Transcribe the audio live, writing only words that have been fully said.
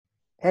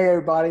Hey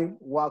everybody,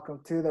 welcome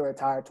to the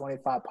Retire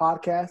 25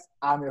 podcast.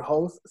 I'm your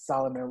host,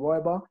 Solomon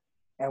Royba,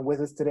 and with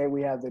us today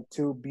we have the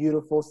two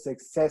beautiful,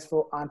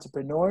 successful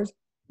entrepreneurs,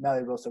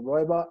 Melly Rosa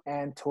Royba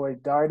and Tori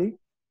Darty.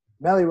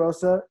 Melly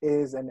Rosa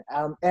is an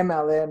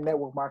MLM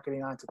network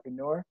marketing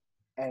entrepreneur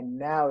and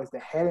now is the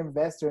head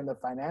investor in the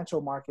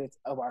financial markets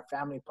of our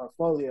family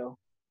portfolio.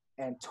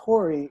 And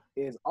Tori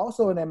is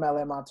also an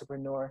MLM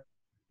entrepreneur.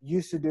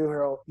 Used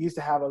to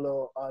have a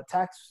little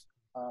tax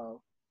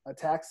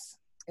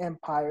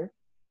empire,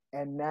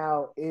 and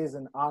now is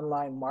an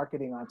online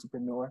marketing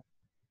entrepreneur.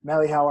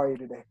 Melly, how are you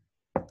today?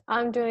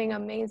 I'm doing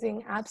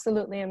amazing,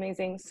 absolutely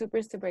amazing.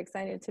 Super, super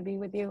excited to be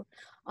with you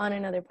on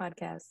another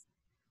podcast.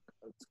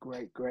 It's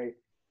great, great.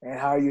 And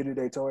how are you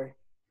today, Tori?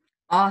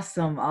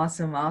 Awesome.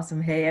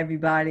 Hey,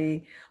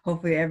 everybody.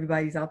 Hopefully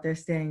everybody's out there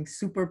staying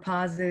super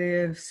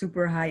positive,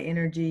 super high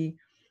energy.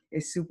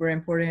 It's super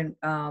important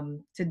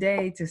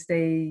today to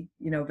stay,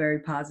 very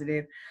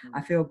positive. I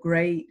feel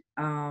great.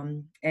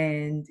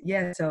 And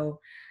yeah,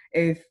 so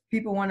if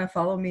people want to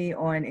follow me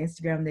on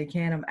Instagram, they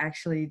can.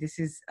 This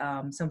is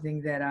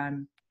something that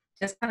I'm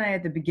just kind of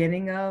at the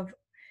beginning of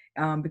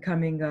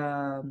becoming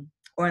an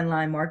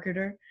online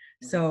marketer.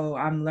 So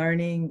I'm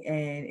learning,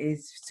 and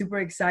it's super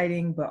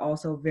exciting, but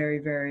also very,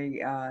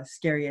 very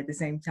scary at the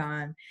same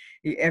time.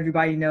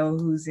 Everybody know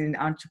who's in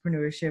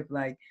entrepreneurship,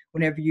 like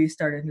whenever you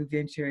start a new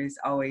venture, it's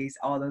always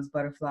all those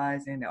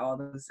butterflies and all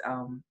those,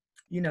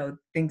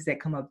 things that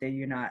come up that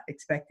you're not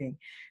expecting.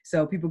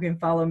 So people can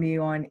follow me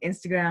on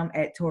Instagram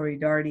at Tori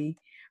Darty,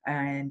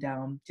 and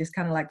just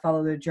kind of like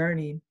follow the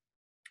journey.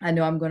 I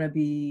know I'm going to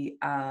be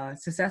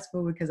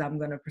successful because I'm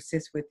going to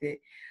persist with it.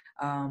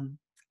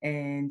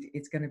 And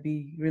it's going to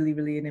be really,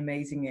 really an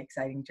amazing,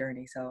 exciting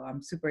journey. So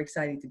I'm super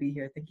excited to be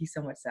here. Thank you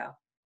so much, Sal.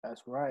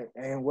 That's right.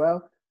 And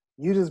well,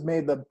 you just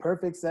made the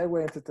perfect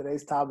segue into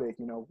today's topic.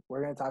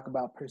 We're going to talk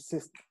about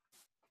persistence.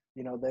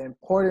 The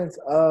importance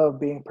of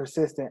being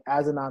persistent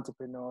as an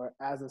entrepreneur,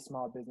 as a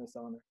small business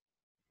owner.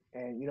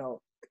 And,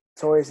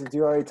 Tori, since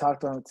you already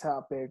talked on the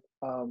topic,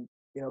 can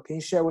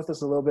you share with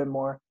us a little bit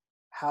more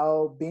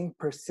how being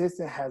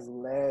persistent has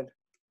led,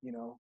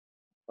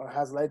 or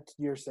has led to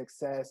your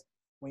success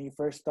when you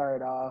first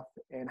started off,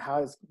 and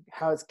how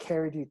it's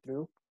carried you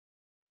through?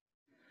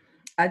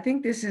 I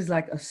think this is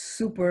like a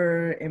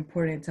super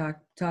important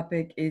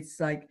topic. It's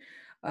like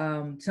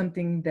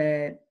something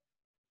that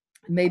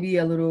maybe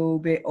a little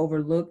bit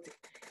overlooked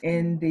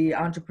in the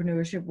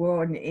entrepreneurship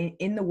world and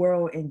in the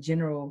world in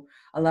general.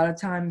 A lot of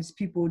times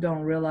people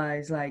don't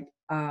realize like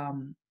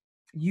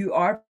you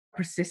are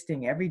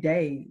persisting every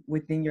day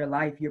within your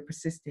life. You're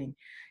persisting.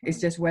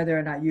 It's just whether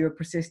or not you're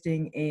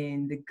persisting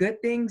in the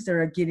good things that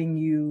are getting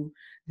you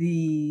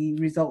the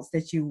results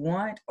that you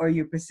want, or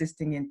you're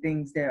persisting in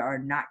things that are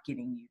not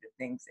getting you the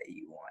things that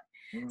you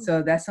want.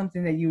 So that's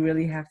something that you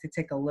really have to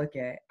take a look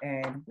at.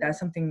 And that's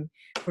something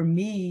for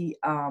me,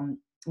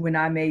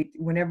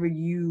 whenever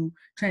you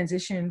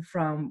transition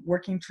from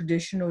working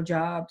traditional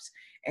jobs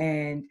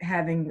and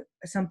having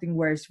something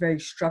where it's very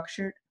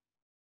structured,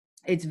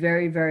 it's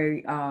very,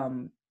 very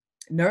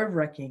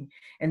nerve-wracking.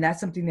 And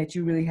that's something that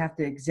you really have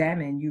to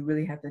examine. You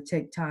really have to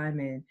take time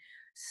and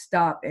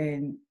stop.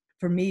 And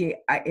for me,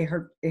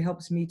 it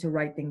helps me to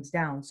write things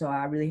down. So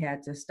I really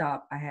had to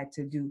stop. I had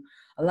to do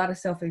a lot of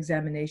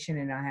self-examination,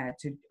 and I had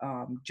to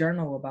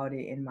journal about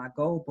it in my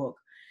goal book,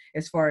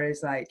 as far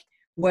as like,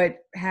 what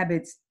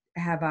habits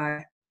have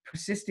I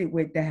persisted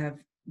with that have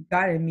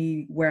gotten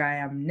me where I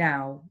am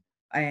now,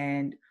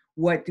 and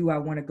what do I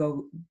want to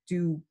go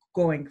do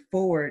going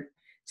forward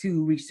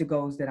to reach the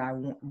goals that I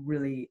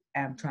really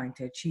am trying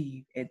to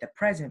achieve at the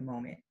present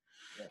moment.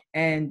 Yeah.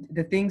 And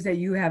the things that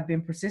you have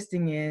been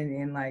persisting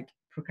in like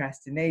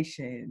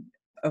procrastination,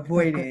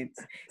 avoidance,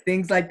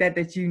 things like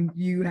that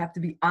you have to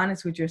be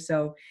honest with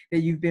yourself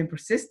that you've been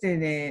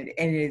persistent in,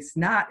 and it's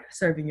not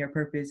serving your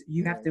purpose.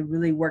 You have to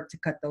really work to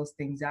cut those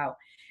things out.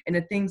 And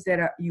the things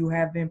that you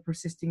have been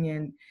persisting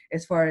in,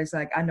 as far as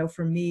like, I know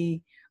for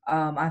me,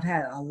 I've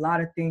had a lot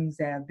of things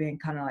that have been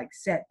kind of like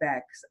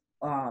setbacks.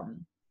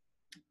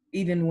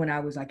 Even when I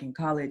was like in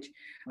college,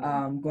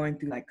 going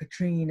through like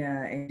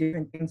Katrina and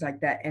different things like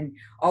that, and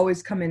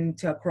always coming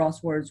to a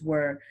crossroads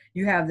where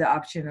you have the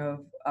option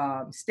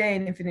of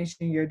staying and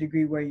finishing your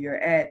degree where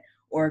you're at,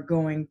 or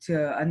going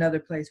to another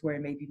place where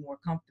it may be more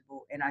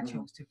comfortable. And I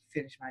chose to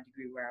finish my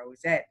degree where I was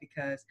at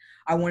because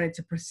I wanted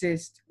to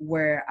persist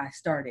where I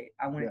started.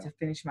 I wanted to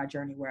finish my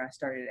journey where I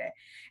started at.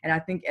 And I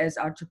think as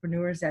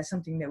entrepreneurs, that's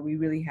something that we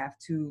really have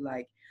to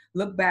like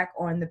look back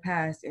on the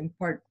past in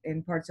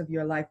parts of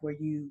your life where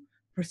you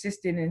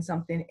persisted in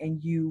something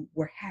and you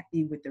were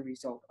happy with the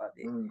result of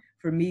it.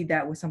 For me,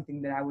 that was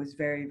something that I was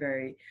very,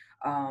 very,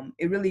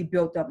 it really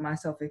built up my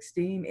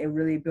self-esteem. It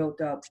really built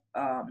up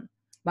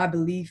my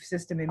belief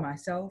system in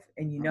myself.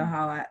 And you know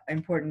how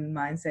important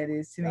mindset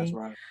is to me.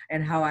 Right.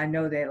 And how I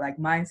know that like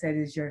mindset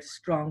is your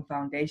strong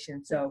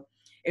foundation. So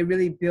it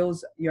really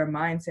builds your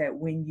mindset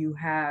when you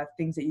have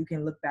things that you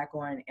can look back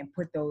on and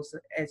put those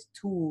as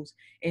tools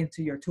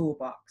into your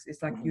toolbox.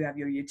 It's like you have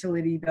your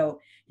utility belt.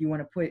 You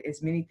want to put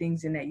as many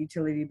things in that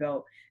utility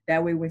belt.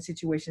 That way, when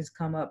situations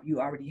come up, you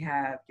already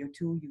have your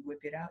tool, you whip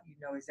it out, you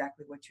know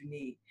exactly what you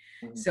need.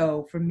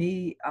 So for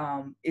me,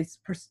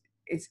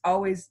 it's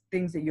always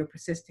things that you're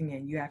persisting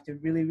in. You have to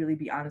really, really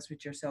be honest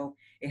with yourself.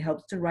 It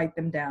helps to write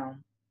them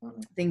down.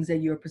 Things that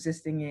you're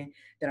persisting in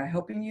that are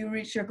helping you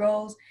reach your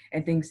goals,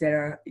 and things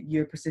that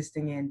you're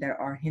persisting in that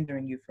are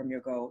hindering you from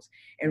your goals,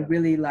 and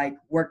really like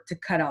work to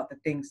cut out the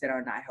things that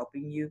are not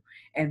helping you,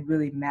 and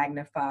really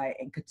magnify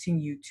and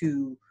continue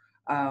to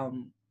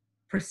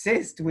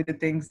persist with the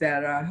things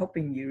that are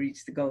helping you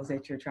reach the goals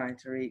that you're trying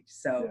to reach.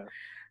 So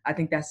I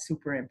think that's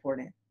super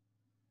important.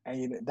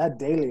 And that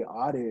daily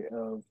audit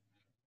of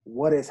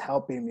what is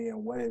helping me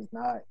and what is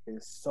not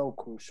is so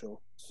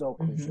crucial, so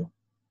crucial.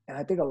 And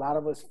I think a lot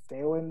of us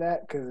fail in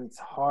that because it's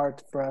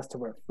hard for us to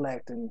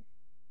reflect and,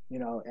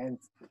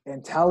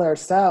 and tell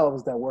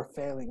ourselves that we're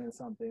failing in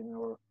something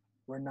or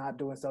we're not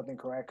doing something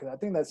correct. Because I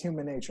think that's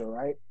human nature,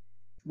 right?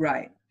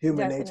 Right.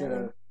 Human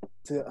nature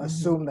to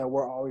assume that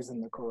we're always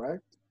in the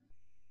correct.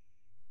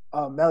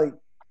 Melly,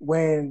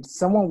 when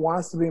someone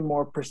wants to be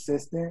more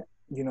persistent,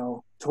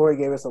 Tori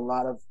gave us a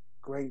lot of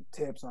great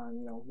tips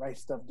on, write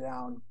stuff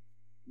down.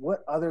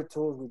 What other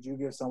tools would you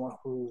give someone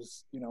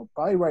who's,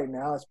 probably right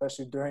now,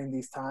 especially during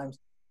these times,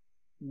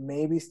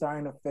 maybe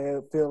starting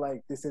to feel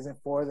like this isn't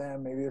for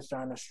them, maybe they're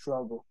starting to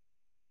struggle?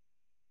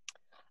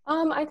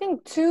 I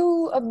think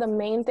two of the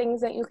main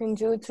things that you can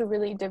do to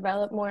really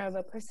develop more of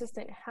a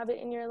persistent habit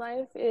in your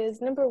life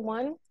is, number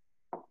one,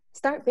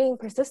 start being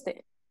persistent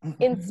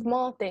in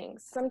small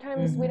things.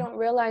 Sometimes we don't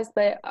realize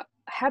that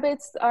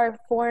habits are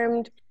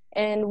formed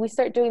and we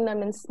start doing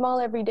them in small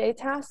everyday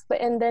tasks,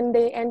 and then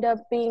they end up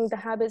being the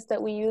habits that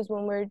we use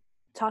when we're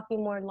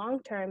talking more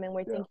long-term and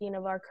we're thinking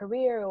of our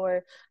career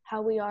or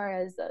how we are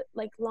as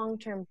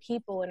long-term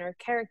people and our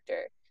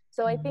character.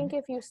 So I think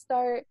if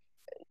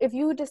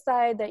you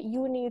decide that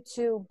you need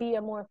to be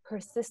a more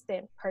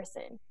persistent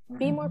person,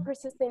 be more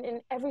persistent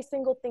in every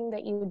single thing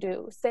that you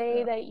do.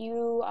 Say that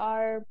you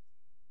are,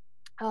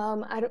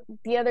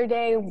 the other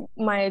day,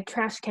 my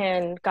trash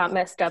can got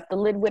messed up. The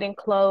lid wouldn't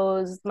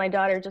close. My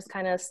daughter just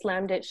kind of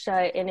slammed it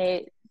shut and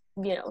it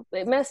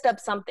messed up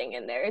something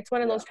in there. It's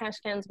one of those trash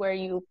cans where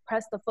you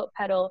press the foot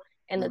pedal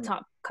and the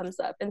top comes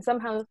up, and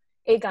somehow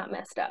it got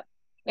messed up.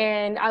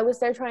 And I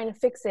was there trying to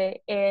fix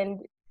it.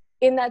 And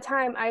in that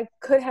time, I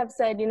could have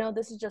said,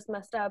 this is just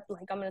messed up.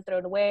 Like, I'm going to throw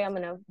it away. I'm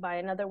going to buy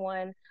another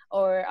one,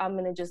 or I'm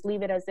going to just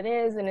leave it as it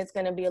is, and it's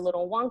going to be a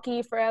little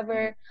wonky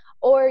forever.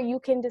 Or you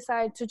can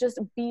decide to just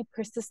be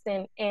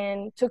persistent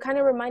and to kind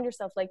of remind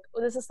yourself, like,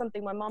 this is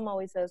something my mom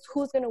always says,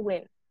 who's going to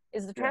win?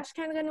 Is the trash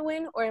can going to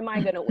win, or am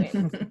I going to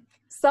win?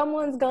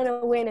 Someone's going to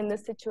win in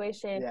this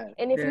situation.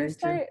 And if you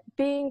start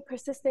being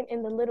persistent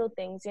in the little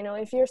things,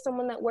 if you're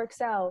someone that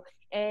works out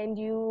and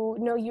you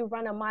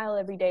run a mile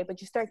every day, but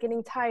you start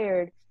getting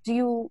tired, do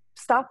you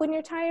stop when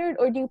you're tired,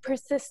 or do you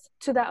persist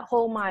to that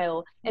whole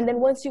mile? And then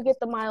once you get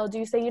the mile, do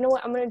you say, you know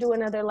what, I'm going to do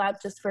another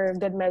lap just for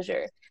good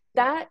measure?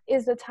 That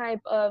is the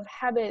type of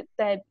habit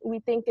that we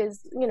think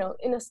is,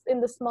 in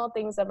the small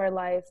things of our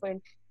life,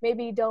 and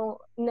maybe don't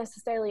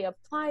necessarily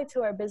apply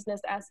to our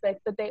business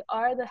aspect, but they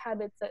are the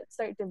habits that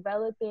start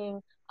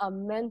developing a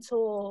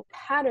mental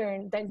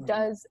pattern that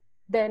does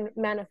then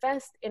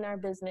manifest in our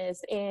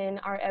business, in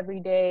our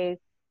everyday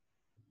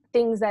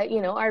things that,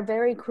 are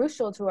very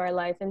crucial to our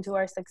life and to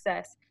our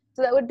success.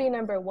 So that would be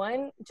number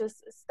one,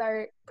 just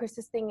start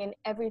persisting in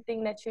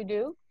everything that you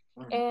do.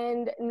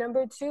 And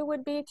number two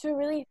would be to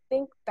really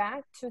think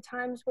back to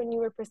times when you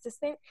were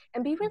persistent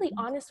and be really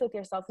honest with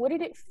yourself. What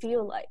did it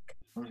feel like?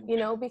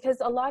 Because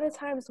a lot of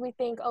times we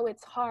think, oh,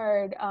 it's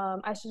hard.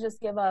 I should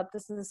just give up.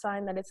 This is a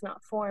sign that it's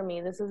not for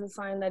me. This is a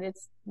sign that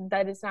it's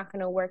not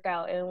going to work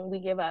out, and we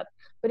give up.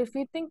 But if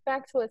you think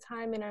back to a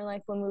time in our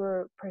life when we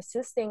were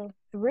persisting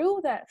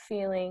through that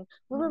feeling,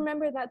 we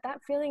remember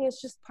that feeling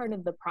is just part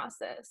of the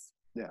process.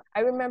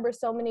 I remember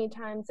so many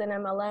times in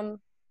MLM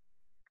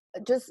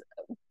just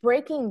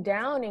breaking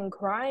down and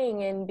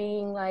crying and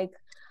being like,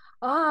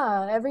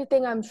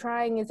 everything I'm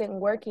trying isn't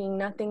working.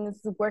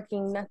 Nothing's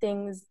working.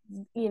 Nothing's,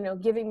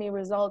 giving me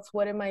results.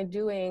 What am I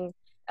doing?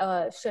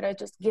 Should I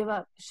just give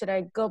up? Should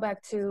I go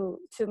back to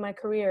my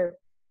career,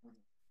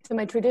 to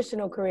my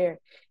traditional career?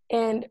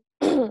 And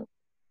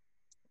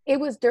it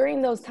was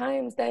during those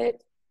times that,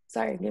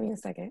 sorry, give me a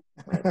second.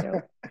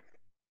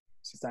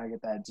 She's starting to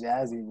get that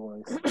jazzy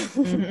voice.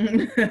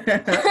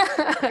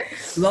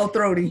 Low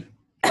throaty.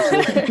 She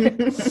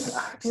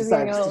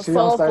almost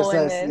brought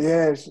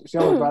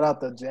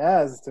out the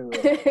jazz to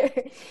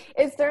it.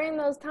 It's during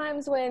those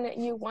times when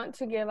you want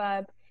to give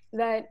up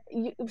that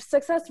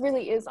success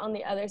really is on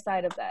the other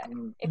side of that.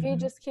 If you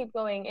just keep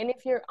going, and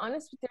if you're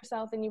honest with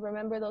yourself and you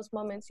remember those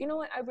moments, you know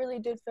what, I really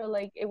did feel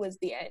like it was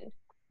the end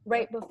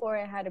right before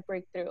I had a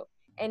breakthrough.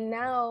 And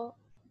now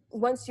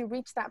once you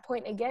reach that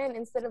point again,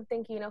 instead of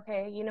thinking,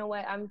 okay, you know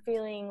what, I'm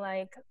feeling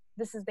like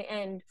this is the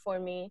end for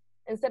me,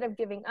 instead of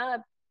giving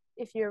up,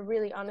 if you're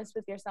really honest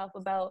with yourself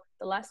about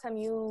the last time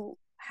you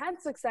had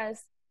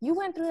success, you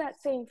went through that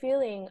same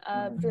feeling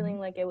of feeling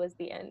like it was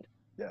the end.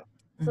 Yeah.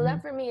 So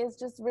that for me is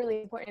just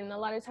really important. And a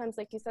lot of times,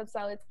 like you said,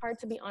 Sal, it's hard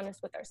to be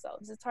honest with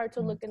ourselves. It's hard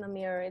to look in the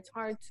mirror. It's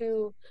hard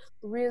to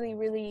really,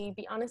 really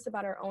be honest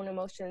about our own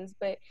emotions.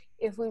 But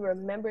if we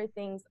remember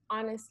things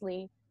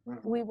honestly,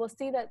 we will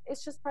see that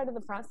it's just part of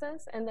the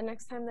process. And the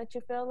next time that you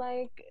feel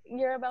like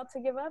you're about to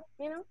give up,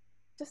 you know,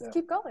 just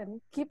keep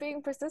going, keep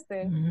being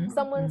persistent.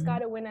 Someone's got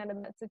to win out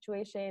of that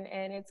situation.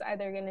 And it's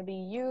either going to be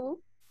you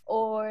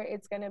or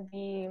it's going to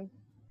be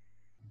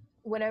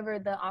whatever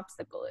the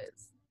obstacle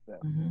is.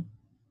 Yeah.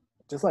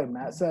 Just like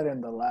Matt said in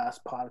the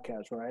last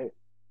podcast, right?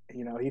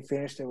 You know, he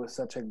finished it with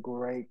such a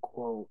great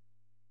quote.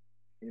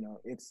 You know,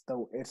 it's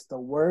the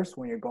worst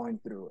when you're going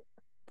through it,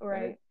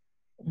 right?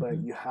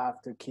 But you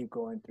have to keep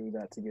going through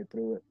that to get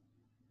through it.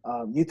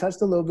 You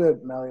touched a little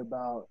bit, Melly,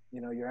 about, you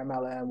know, your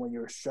MLM when you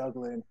were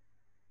struggling.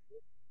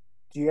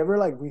 Do you ever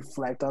like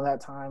reflect on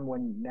that time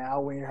when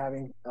you're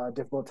having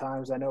difficult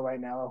times? I know right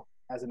now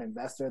as an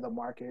investor, the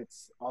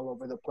market's all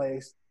over the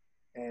place,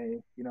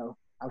 and you know,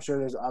 I'm sure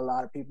there's a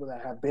lot of people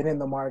that have been in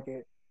the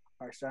market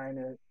are starting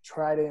to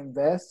try to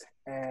invest,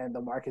 and the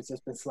market's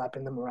just been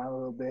slapping them around a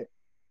little bit.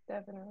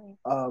 Definitely.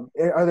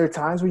 Are there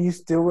times when you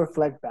still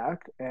reflect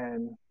back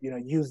and, you know,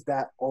 use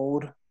that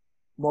old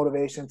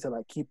motivation to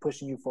like keep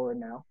pushing you forward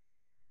now?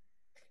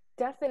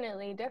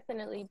 Definitely,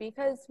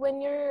 because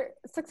when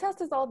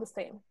success is all the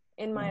same,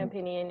 in my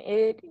opinion.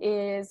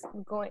 It's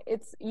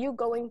you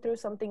going through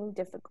something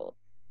difficult.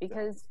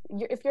 Because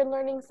if you're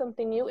learning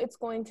something new, it's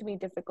going to be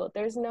difficult.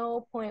 There's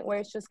no point where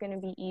it's just going to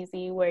be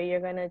easy, where you're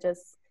going to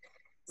just,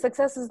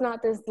 success is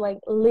not this like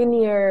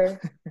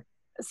linear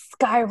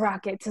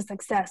skyrocket to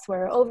success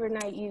where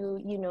overnight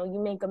you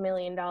make $1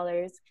 million.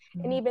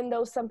 And even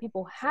though some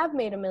people have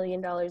made $1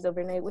 million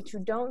overnight, what you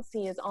don't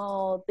see is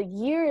all the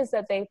years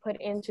that they put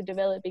into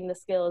developing the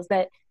skills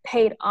that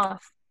paid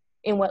off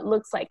in what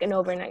looks like an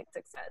overnight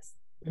success.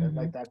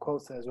 Like that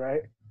quote says,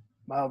 right?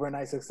 My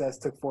overnight success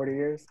took 40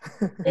 years.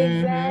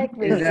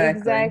 Exactly.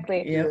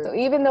 Yep. So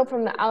even though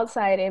from the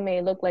outside it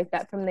may look like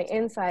that, from the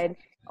inside,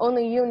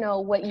 only you know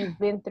what you've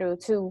been through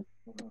to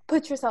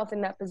put yourself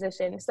in that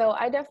position. So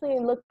I definitely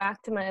look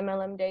back to my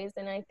MLM days,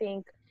 and I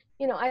think,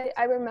 you know,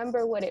 I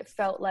remember what it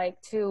felt like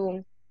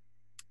to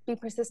be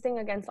persisting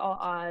against all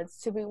odds,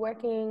 to be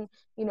working,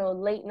 you know,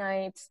 late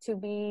nights, to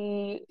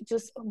be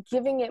just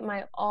giving it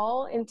my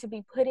all, and to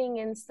be putting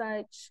in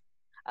such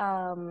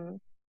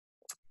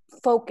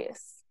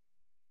focus.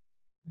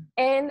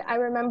 And I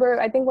remember,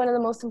 I think one of the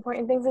most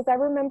important things is I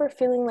remember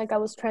feeling like I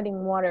was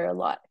treading water a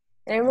lot.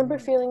 And I remember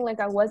feeling like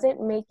I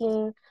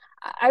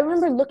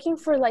remember looking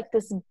for like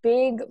this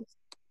big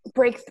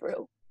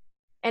breakthrough.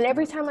 And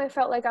every time I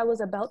felt like I was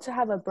about to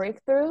have a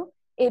breakthrough,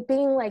 it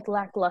being like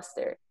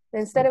lackluster.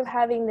 Instead of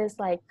having this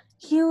like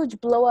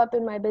huge blow up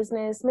in my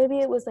business, maybe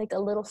it was like a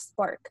little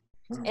spark.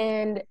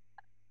 And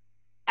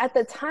at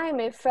the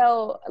time it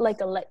felt like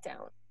a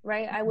letdown,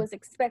 right? I was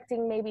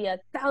expecting maybe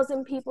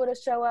 1,000 people to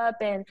show up,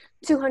 and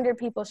 200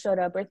 people showed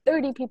up, or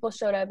 30 people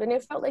showed up. And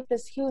it felt like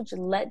this huge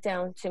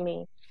letdown to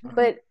me.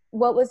 But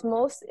what was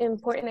most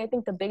important, I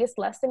think the biggest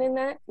lesson in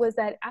that, was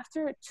that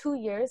after 2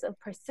 years of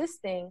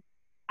persisting,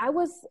 I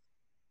was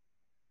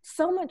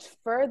so much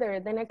further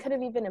than I could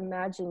have even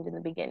imagined in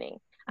the beginning.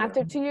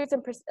 After 2 years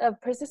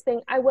of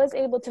persisting, I was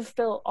able to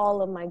fill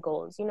all of my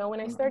goals. You know, when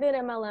I started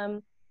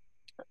MLM,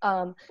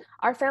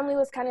 our family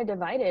was kind of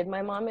divided.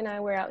 My mom and I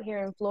were out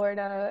here in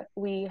Florida.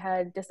 We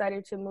had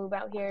decided to move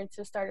out here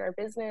to start our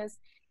business,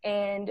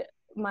 and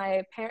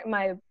my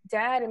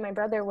dad and my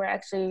brother were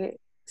actually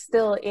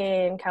still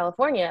in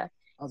California.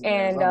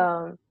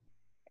 And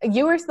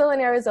you were still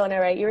in Arizona,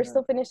 right? You were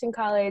still finishing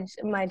college.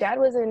 My dad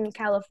was in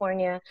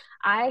California.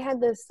 I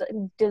had this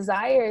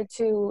desire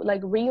to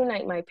like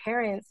reunite my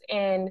parents.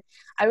 And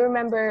I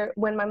remember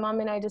when my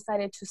mom and I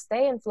decided to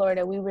stay in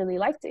Florida, we really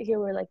liked it here.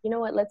 We were like, you know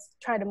what, let's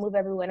try to move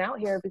everyone out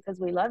here because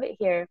we love it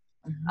here.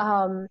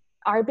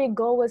 Our big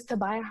goal was to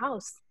buy a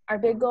house. Our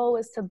big goal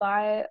was to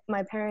buy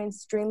my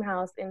parents' dream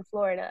house in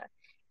Florida.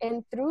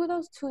 And through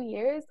those 2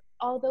 years,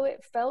 although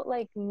it felt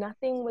like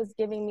nothing was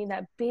giving me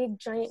that big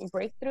giant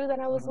breakthrough that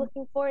I was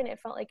looking for, and it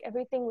felt like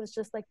everything was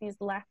just like these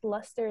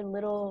lackluster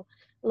little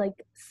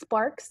like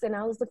sparks, and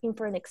I was looking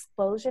for an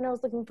explosion, I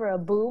was looking for a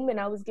boom, and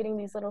I was getting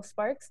these little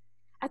sparks.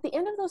 At the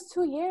end of those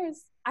 2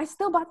 years, I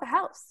still bought the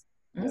house.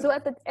 So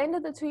at the end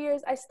of the 2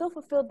 years, I still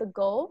fulfilled the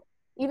goal,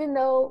 even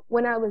though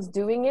when I was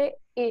doing it,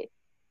 it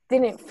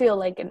didn't feel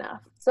like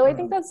enough. So I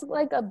think that's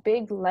like a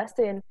big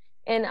lesson,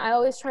 and I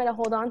always try to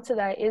hold on to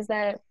that, is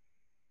that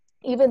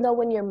even though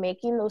when you're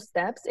making those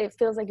steps, it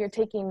feels like you're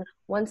taking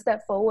one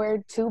step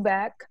forward, two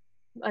back,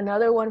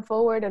 another one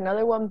forward,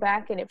 another one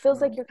back, and it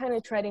feels like you're kind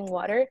of treading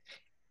water.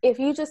 If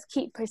you just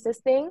keep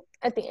persisting,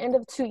 at the end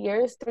of 2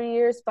 years, 3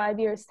 years, 5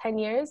 years, 10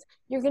 years,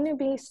 you're going to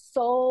be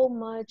so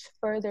much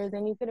further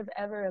than you could have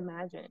ever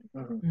imagined.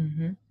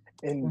 And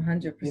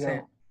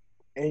 100%.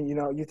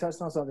 You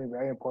touched on something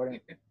very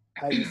important.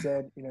 How you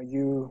said,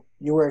 you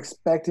were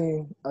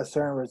expecting a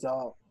certain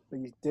result, but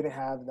you didn't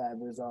have that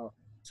result.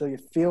 So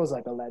it feels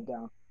like a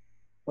letdown.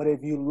 But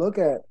if you look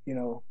at,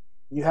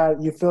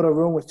 you filled a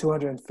room with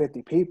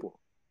 250 people.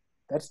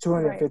 That's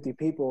Right. 250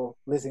 people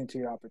listening to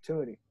your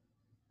opportunity.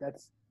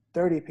 That's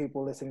 30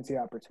 people listening to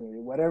your opportunity,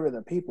 whatever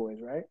the people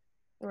is, right?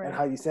 Right. And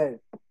how you said,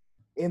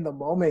 in the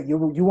moment, you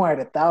wanted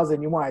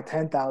 1,000, you wanted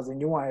 10,000,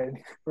 you wanted,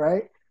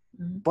 right?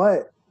 Mm-hmm.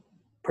 But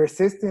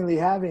persistently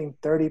having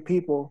 30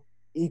 people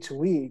each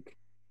week,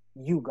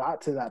 you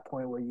got to that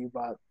point where you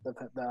bought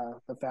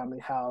the family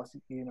house.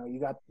 You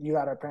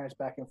got our parents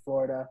back in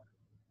Florida,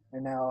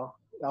 and now,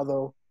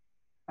 although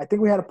I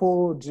think we had to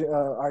pull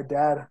our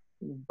dad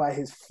by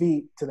his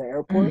feet to the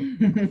airport.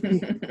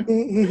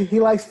 He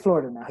likes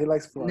Florida now. He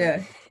likes Florida.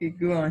 Yeah, he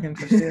grew on him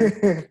for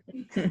sure.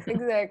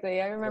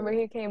 Exactly. I remember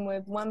he came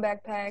with one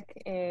backpack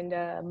and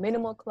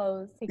minimal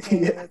clothes. He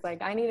came and was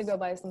like, I need to go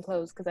buy some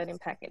clothes because I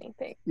didn't pack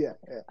anything. Yeah.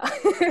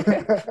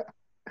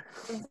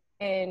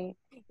 And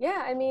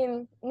yeah, I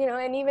mean,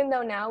 and even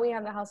though now we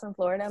have the house in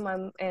Florida,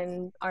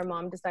 our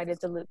mom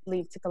decided to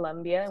leave to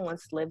Colombia and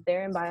wants to live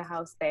there and buy a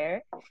house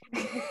there.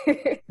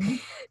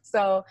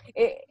 So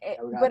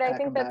but I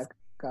think that's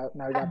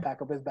now we got to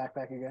pack up his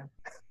backpack again.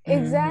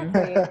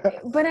 Exactly.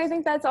 But I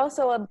think that's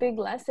also a big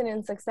lesson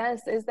in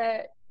success, is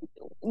that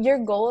your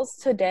goals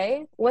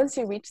today, once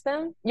you reach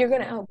them, you're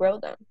going to outgrow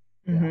them.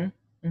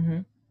 Mm-hmm. Mm-hmm.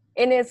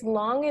 And as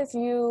long as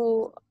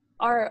you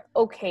are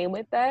okay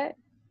with that,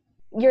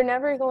 you're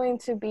never going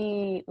to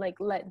be like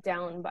let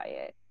down by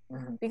it,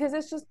 because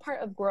it's just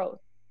part of growth.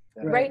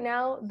 Right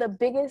now, the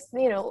biggest,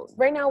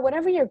 right now,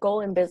 whatever your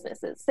goal in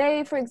business is,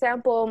 say, for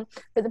example,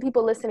 for the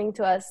people listening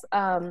to us,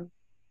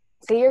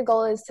 say your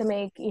goal is to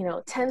make,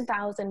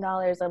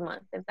 $10,000 a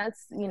month. If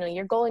that's,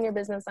 your goal in your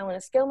business, I want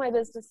to scale my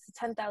business to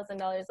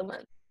 $10,000 a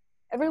month.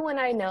 Everyone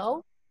I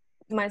know,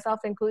 myself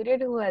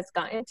included, who has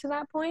gotten to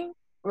that point,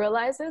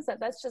 realizes that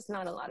that's just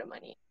not a lot of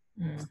money.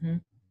 Mm-hmm.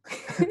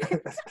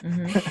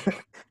 Mm-hmm.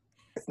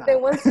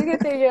 Then once you get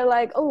there, you're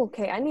like, oh,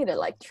 okay, I need to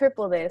like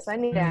triple this. I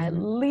need to at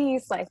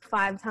least like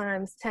 5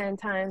 times, 10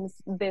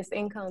 times this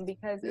income,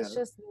 because it's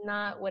just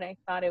not what I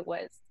thought it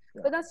was.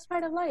 Yeah. But that's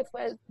part of life.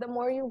 But the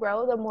more you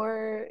grow, the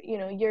more,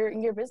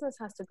 your business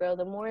has to grow,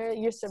 the more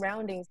your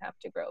surroundings have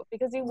to grow,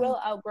 because you will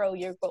outgrow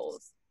your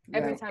goals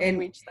every time you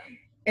reach them.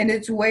 And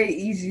it's way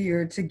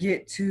easier to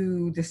get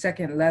to the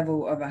second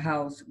level of a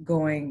house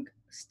going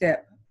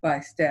step by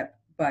step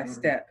by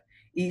step.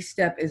 Each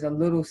step is a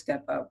little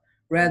step up,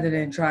 rather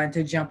than trying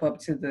to jump up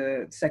to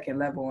the second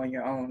level on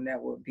your own. That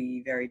would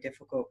be very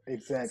difficult.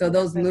 Exactly. So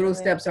those little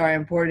steps are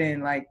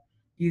important. Like,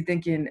 you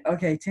thinking,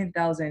 okay,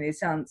 10,000, it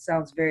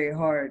sounds very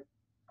hard.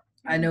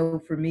 I know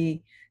for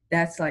me,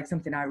 that's like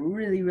something I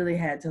really, really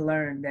had to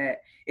learn,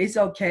 that it's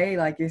okay.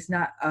 Like, it's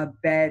not a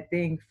bad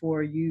thing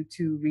for you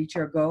to reach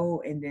your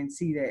goal and then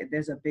see that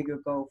there's a bigger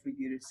goal for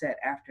you to set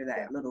after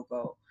that little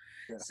goal.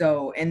 Yeah.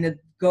 So, and the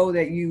goal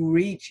that you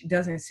reach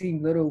doesn't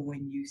seem little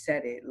when you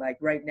set it. Like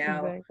right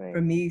now,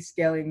 for me,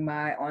 scaling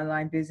my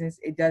online business,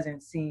 it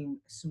doesn't seem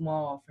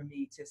small for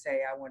me to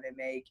say I want to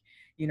make,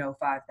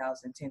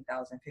 5,000,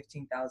 10,000,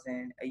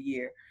 15,000 a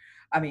year.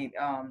 I mean,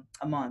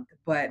 a month.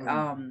 But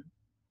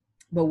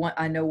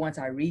I know once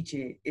I reach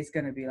it, it's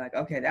going to be like,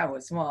 okay, that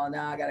was small.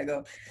 Now I got to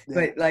go. Yeah.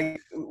 But like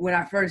when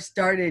I first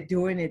started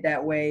doing it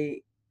that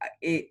way,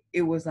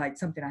 it was like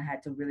something I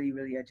had to really,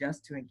 really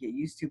adjust to and get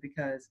used to,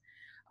 because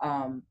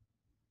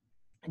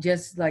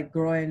just like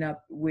growing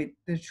up with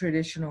the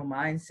traditional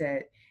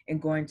mindset and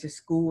going to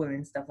school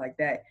and stuff like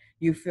that,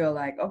 you feel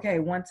like, okay,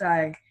 once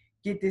I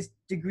get this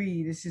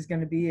degree, this is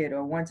going to be it.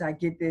 Or once I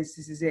get this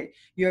is it.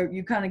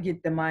 You kind of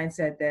get the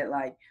mindset that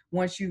like,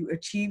 once you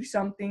achieve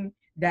something,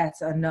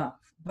 that's enough.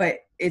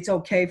 But it's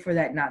okay for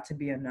that not to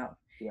be enough.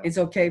 Yeah. It's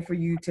okay for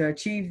you to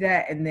achieve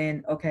that, and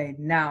then, okay,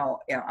 now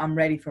I'm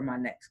ready for my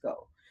next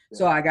goal. Yeah.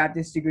 So I got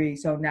this degree,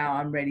 so now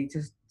I'm ready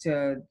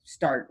to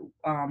start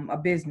a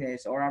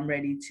business, or I'm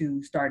ready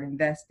to start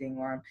investing,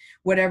 or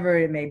whatever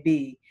it may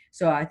be.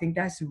 So I think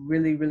that's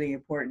really, really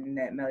important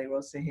that Melly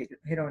Rosa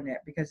hit on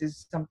that, because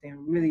it's something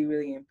really,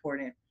 really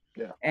important.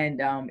 Yeah.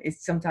 And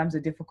it's sometimes a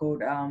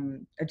difficult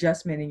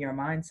adjustment in your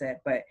mindset,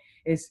 but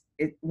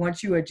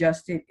once you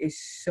adjust it,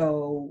 it's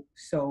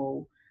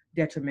so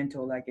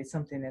detrimental. Like, it's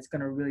something that's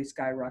going to really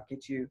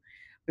skyrocket you,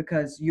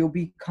 because you'll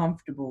be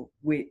comfortable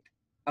with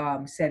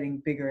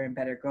setting bigger and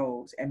better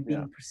goals and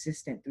being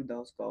persistent through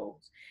those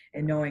goals,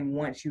 and knowing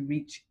once you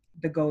reach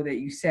the goal that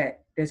you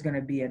set, there's going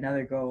to be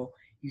another goal.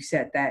 You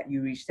set that,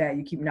 you reach that,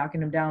 you keep knocking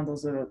them down.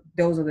 Those are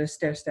the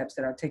stair steps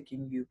that are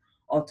taking you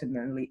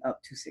ultimately up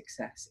to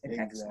success and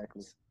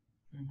excellence.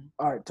 Mm-hmm.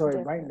 All right, Tori,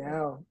 right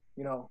now,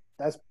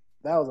 that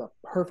was a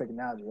perfect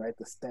analogy, right?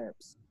 The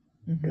steps.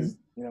 Because,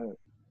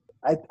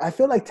 I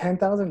feel like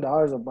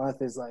 $10,000 a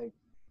month is like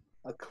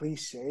a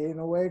cliche in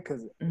a way,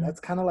 because that's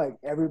kind of like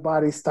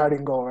everybody's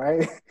starting goal,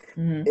 right?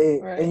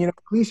 Right? And,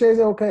 cliches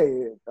are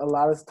okay a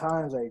lot of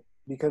times, like,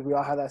 because we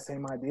all have that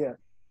same idea.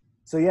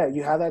 So yeah,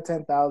 you have that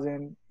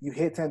 10,000, you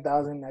hit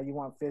 10,000, now you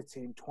want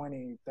 15,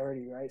 20,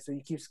 30, right? So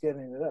you keep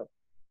scaling it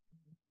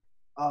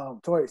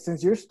up. Tori,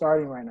 since you're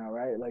starting right now,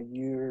 right? Like,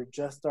 you're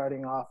just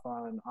starting off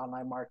on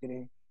online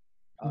marketing.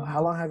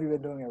 How long have you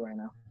been doing it right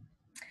now?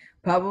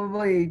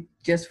 Probably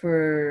just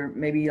for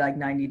maybe like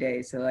 90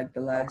 days, so like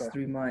the last Okay.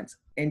 3 months,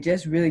 and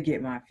just really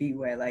get my feet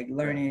wet, like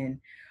learning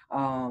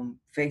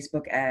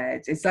Facebook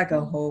ads. It's like a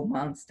whole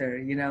monster,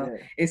 you know.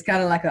 Yeah. It's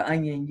kind of like an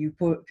onion. You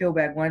peel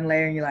back one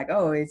layer and you're like,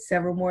 oh, it's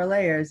several more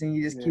layers, and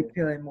you just Yeah. keep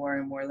peeling more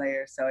and more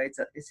layers. So it's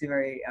a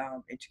very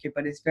intricate,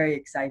 but it's very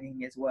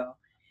exciting as well.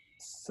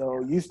 So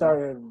you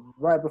started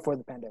right before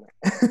the pandemic.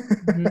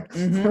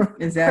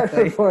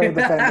 Exactly. Right before the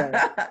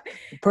pandemic.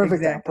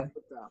 Perfect time. Exactly.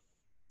 Perfect time.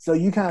 So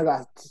you kind of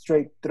got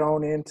straight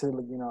thrown into,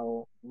 you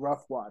know,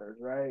 rough waters,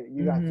 right?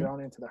 You got thrown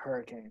into the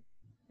hurricane.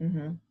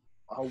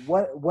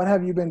 What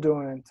have you been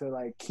doing to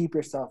like keep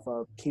yourself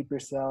up, keep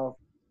yourself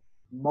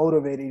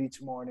motivated each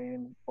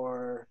morning,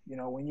 or you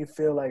know, when you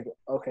feel like,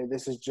 okay,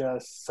 this is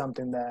just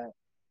something that,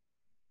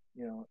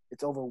 you know,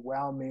 it's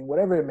overwhelming,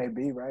 whatever it may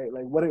be, right?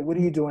 Like what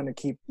are you doing to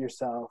keep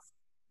yourself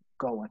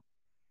going?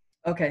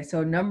 Okay,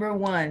 so number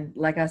one,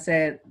 like I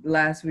said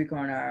last week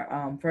on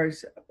our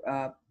first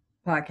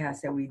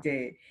podcast that we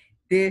did,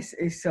 this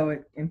is so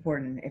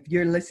important. If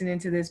you're listening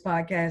to this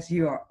podcast,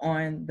 you are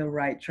on the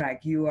right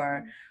track. You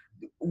are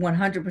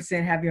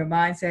 100% have your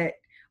mindset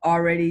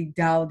already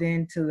dialed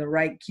into the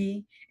right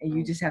key, and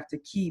you just have to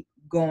keep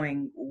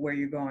going where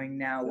you're going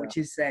now, which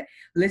is that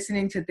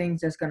listening to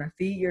things that's going to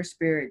feed your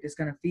spirit, that's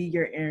going to feed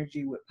your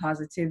energy with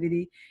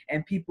positivity,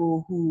 and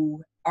people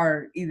who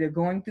are either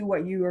going through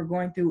what you are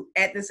going through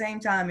at the same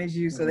time as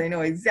you, so they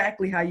know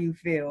exactly how you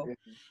feel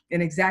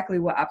and exactly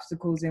what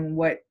obstacles and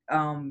what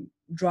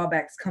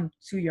drawbacks come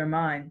to your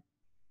mind,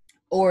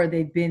 or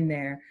they've been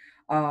there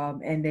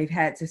and they've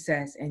had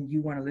success, and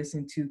you want to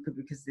listen to,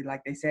 because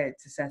like they said,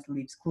 success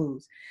leaves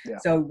clues.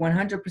 So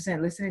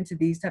 100% listening to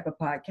these type of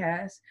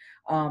podcasts,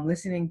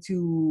 listening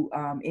to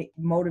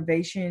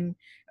motivation.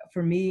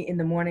 For me in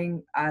the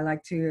morning, I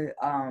like to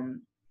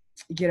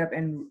get up,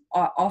 and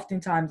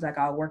oftentimes like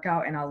I'll work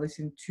out and I'll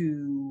listen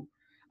to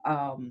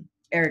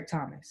Eric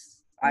Thomas.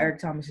 Eric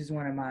Thomas is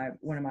one of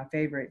my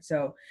favorites.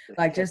 So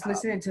like just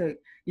listening to,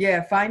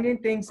 finding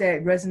things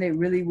that resonate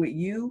really with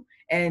you,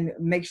 and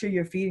make sure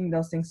you're feeding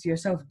those things to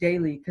yourself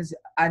daily. Because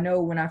I know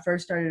when I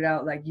first started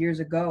out like years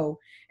ago,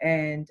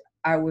 and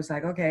I was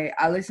like, okay,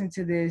 I listened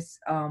to this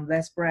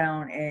Les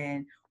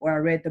Brown, or I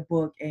read the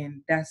book,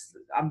 and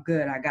I'm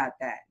good, I got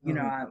that, you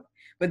know.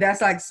 But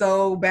that's like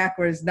so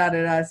backwards now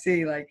that I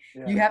see. Like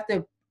you have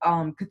to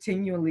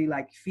continually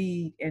like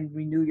feed and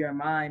renew your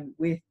mind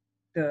with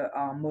the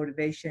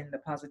motivation, the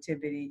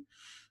positivity,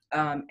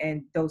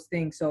 and those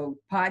things. So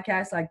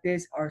podcasts like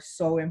this are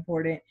so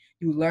important.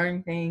 You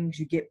learn things,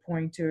 you get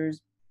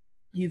pointers,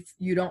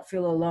 you don't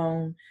feel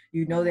alone.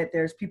 You know that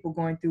there's people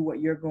going through what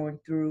you're going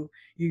through.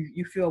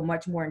 You feel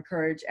much more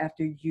encouraged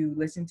after you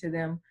listen to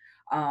them.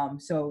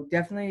 So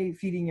definitely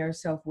feeding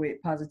yourself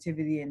with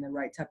positivity and the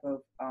right type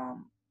of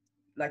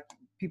like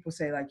people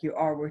say, like you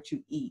are what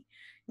you eat.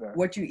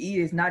 What you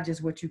eat is not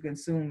just what you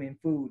consume in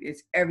food.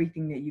 It's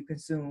everything that you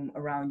consume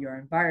around your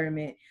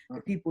environment,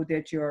 the people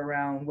that you're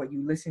around, what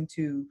you listen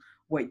to,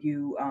 what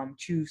you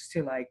choose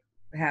to like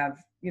have,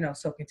 you know,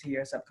 soak into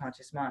your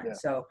subconscious mind.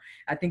 So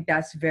I think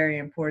that's very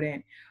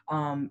important.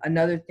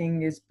 Another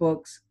thing is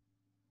books.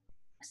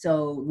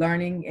 So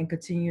learning and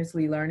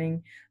continuously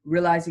learning,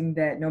 realizing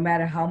that no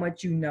matter how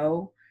much you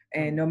know,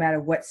 and no matter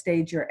what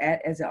stage you're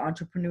at as an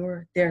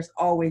entrepreneur, there's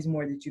always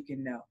more that you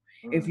can know.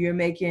 If you're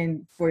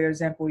making, for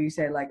example, you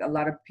said like a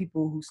lot of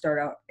people who start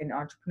out in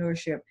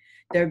entrepreneurship,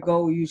 their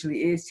goal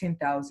usually is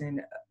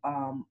 10,000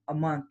 a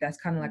month. That's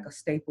kind of like a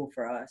staple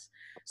for us.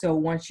 So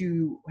once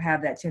you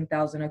have that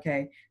 10,000,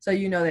 okay, so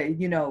you know that,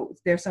 you know,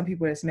 there's some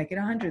people that's making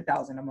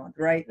 100,000 a month,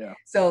 right?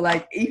 So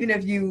like even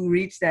if you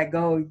reach that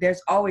goal,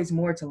 there's always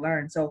more to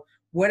learn. So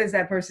what is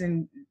that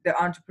person, the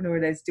entrepreneur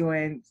that's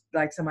doing,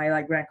 like somebody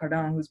like Grant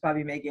Cardone, who's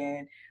probably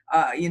making,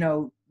 you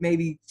know,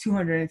 maybe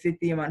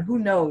 250 a month, who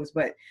knows?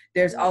 But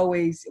there's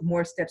always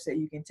more steps that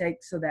you can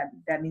take. So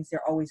that means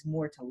there's always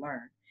more to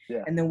learn.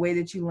 And the way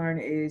that you learn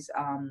is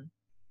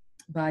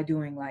by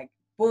doing like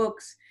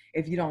books.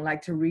 If you don't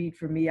like to read,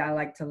 for me, I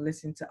like to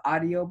listen to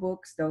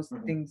audiobooks. Those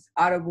things,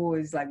 Audible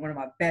is like one of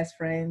my best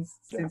friends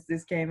since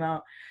this came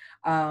out.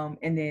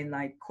 And then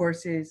like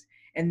courses,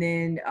 and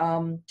then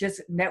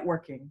just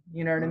networking,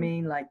 you know what I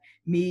mean? Like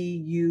me,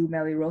 you,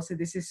 Melly Rosa,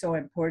 this is so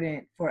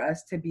important for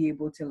us to be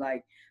able to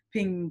like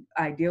ping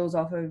ideals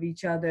off of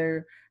each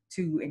other,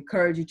 to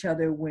encourage each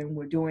other when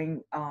we're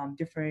doing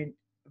different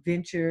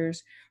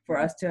ventures, for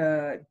us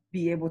to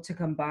be able to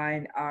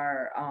combine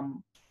our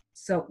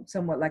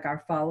somewhat like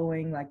our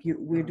following, like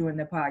we're doing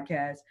the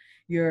podcast,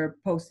 you're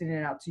posting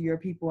it out to your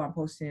people, I'm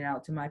posting it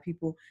out to my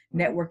people.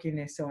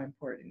 Networking is so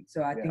important.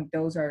 So I think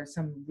those are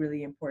some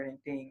really important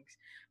things.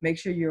 Make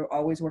sure you're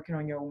always working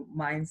on your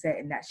mindset,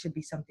 and that should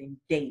be something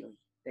daily,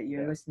 that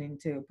you're listening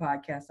to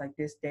podcasts like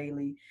this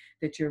daily,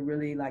 that you're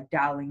really like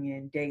dialing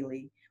in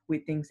daily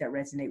with things that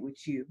resonate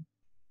with you.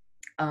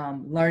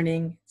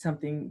 Learning,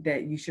 something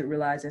that you should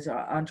realize as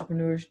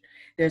entrepreneurs,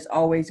 there's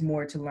always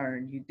more to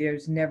learn.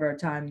 There's never a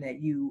time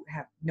that you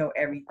know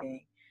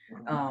everything.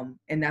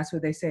 And that's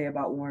what they say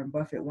about Warren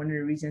Buffett. One of the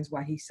reasons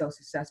why he's so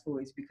successful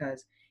is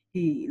because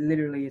he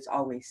literally is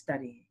always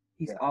studying.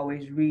 He's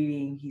always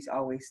reading, he's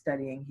always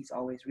studying, he's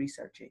always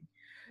researching.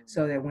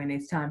 So that when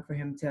it's time for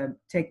him to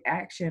take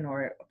action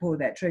or pull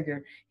that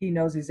trigger, he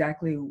knows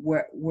exactly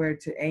where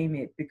to aim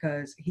it,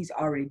 because he's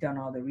already done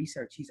all the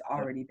research. He's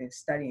already been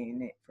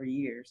studying it for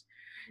years.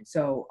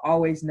 So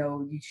always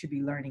know you should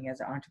be learning as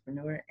an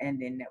entrepreneur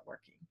and then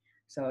networking.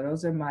 So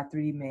those are my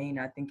three main,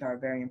 I think, are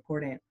very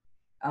important.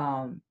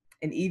 And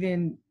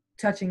even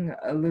touching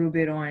a little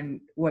bit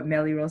on what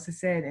Melly Rosa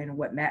said and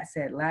what Matt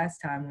said last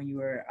time when you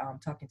were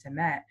talking to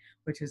Matt,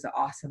 which was an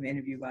awesome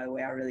interview, by the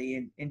way. I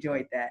really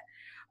enjoyed that.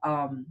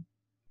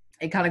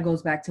 It kind of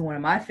goes back to one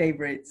of my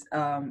favorites,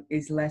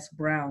 is Les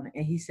Brown.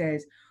 And he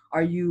says,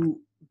 are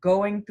you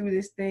going through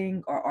this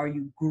thing or are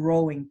you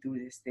growing through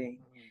this thing?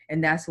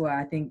 And that's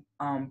why I think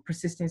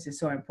persistence is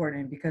so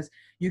important, because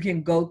you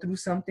can go through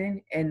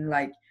something and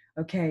like,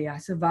 okay, I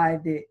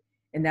survived it,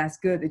 and that's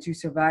good that you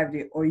survived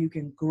it, or you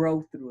can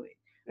grow through it.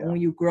 Yeah. And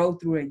when you grow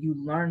through it, you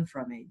learn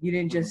from it. You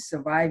didn't just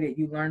survive it,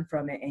 you learned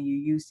from it, and you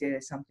used it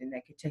as something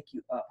that could take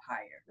you up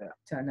higher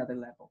to another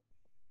level.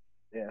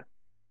 Yeah.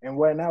 And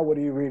right now, what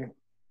are you reading?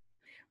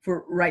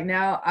 For right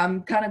now,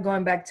 I'm kind of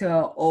going back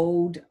to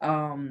old,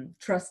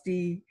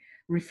 trusty,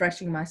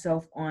 refreshing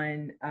myself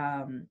on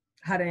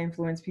how to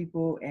influence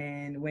people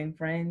and win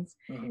friends.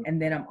 And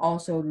then I'm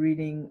also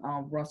reading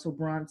Russell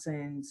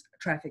Brunson's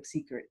Traffic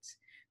Secrets,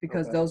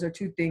 because those are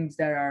two things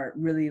that are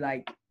really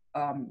like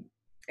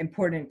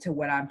important to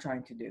what I'm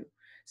trying to do.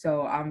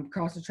 So I'm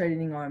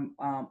concentrating on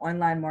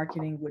online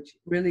marketing, which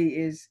really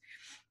is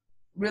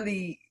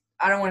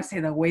I don't want to say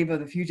the wave of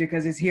the future,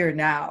 because it's here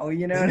now,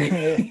 you know what I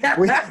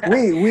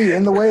mean? we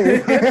in the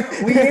wave.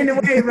 We in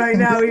the wave right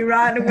now. We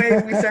riding the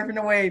wave. We surfing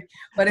the wave.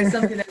 But it's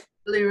something that's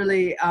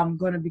really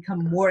going to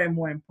become more and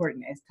more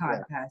important as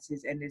time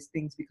passes, and as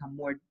things become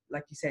more,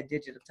 like you said,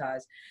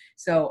 digitalized.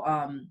 So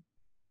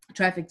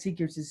Traffic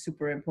Secrets is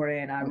super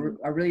important. And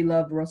I really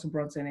love Russell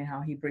Brunson and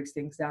how he breaks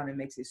things down and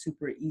makes it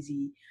super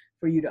easy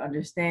for you to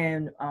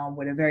understand,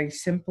 with a very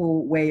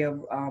simple way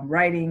of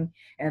writing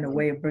and a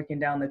way of breaking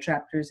down the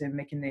chapters and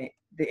making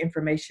the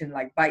information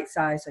like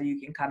bite-sized, so you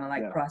can kind of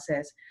like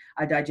process.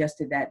 I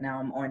digested that. Now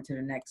I'm on to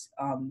the next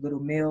little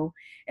meal.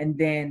 And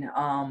then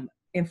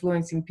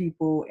influencing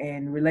people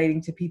and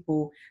relating to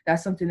people,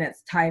 that's something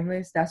that's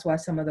timeless. That's why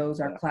some of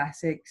those are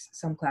classics.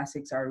 Some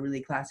classics are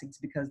really classics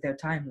because they're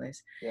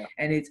timeless.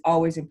 And it's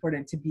always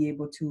important to be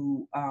able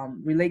to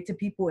relate to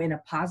people in a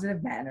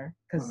positive manner,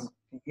 because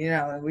you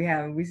know,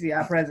 we see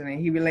our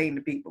president, he relating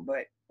to people,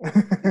 but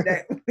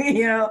that,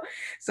 you know,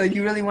 so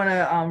you really want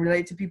to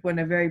relate to people in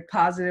a very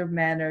positive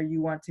manner.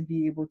 You want to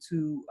be able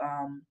to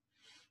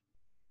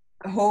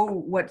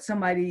hold what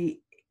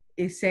somebody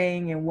is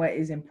saying and what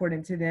is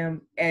important to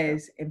them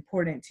as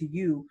important to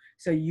you,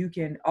 so you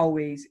can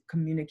always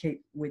communicate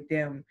with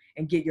them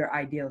and get your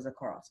ideals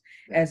across.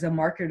 As a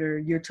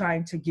marketer, you're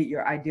trying to get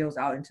your ideals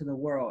out into the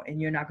world, and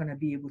you're not going to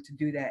be able to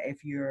do that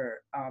if you're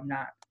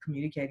not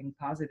communicating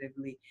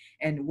positively,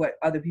 and what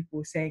other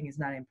people are saying is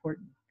not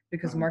important,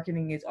 because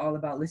marketing is all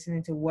about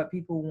listening to what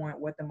people want,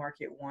 what the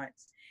market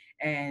wants,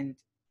 and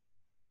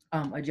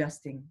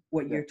adjusting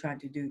what you're trying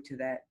to do to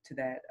that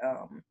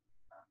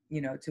you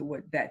know, to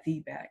what that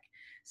feedback.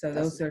 So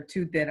those are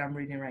two that I'm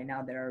reading right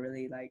now that are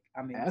really like,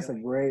 I'm enjoying.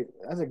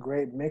 That's a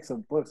great mix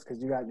of books,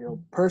 because you got your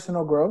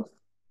personal growth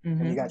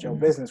and you got your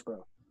business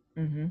growth.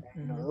 And,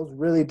 you know, those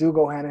really do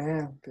go hand in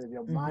hand, because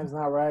your mind's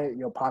not right,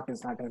 your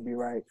pocket's not going to be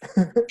right.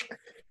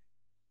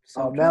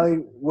 So Melly,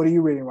 what are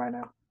you reading right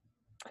now?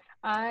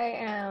 I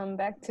am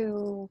back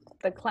to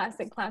the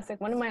classic.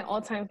 One of my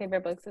all-time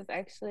favorite books is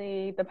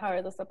actually The Power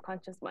of the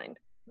Subconscious Mind.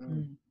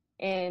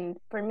 And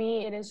for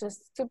me, it is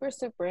just super,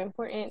 super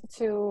important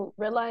to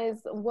realize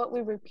what we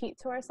repeat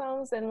to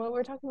ourselves. And when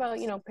we're talking about,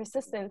 you know,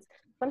 persistence,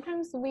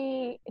 sometimes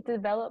we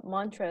develop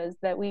mantras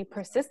that we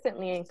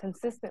persistently and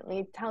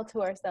consistently tell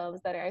to ourselves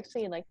that are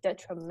actually like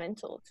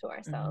detrimental to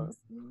ourselves.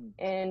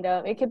 And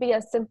it could be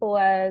as simple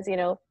as, you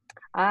know,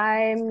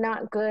 I'm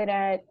not good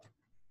at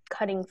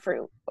cutting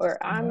fruit,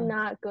 or I'm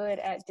not good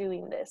at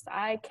doing this.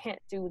 I can't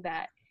do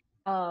that.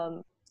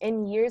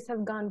 And years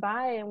have gone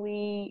by, and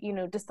we, you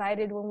know,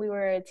 decided when we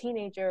were a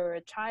teenager or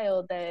a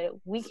child that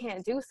we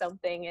can't do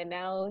something. And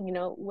now, you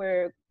know,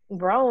 we're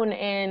grown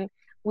and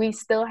we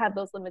still have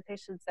those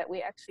limitations that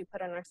we actually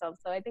put on ourselves.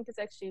 So I think it's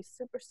actually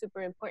super,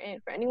 super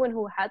important for anyone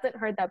who hasn't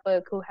heard that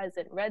book, who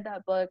hasn't read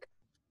that book.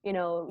 You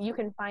know, you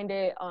can find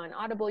it on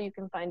Audible. You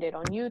can find it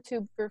on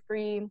YouTube for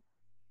free.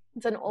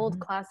 It's an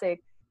old classic,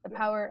 The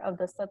Power of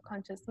the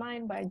Subconscious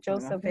Mind by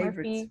Joseph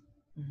Murphy.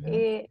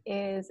 It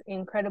is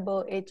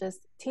incredible. It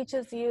just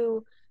teaches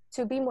you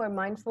to be more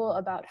mindful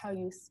about how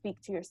you speak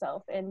to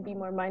yourself, and be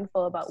more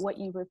mindful about what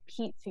you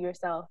repeat to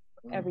yourself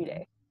every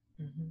day.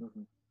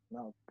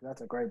 No,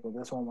 that's a great book.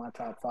 That's one of my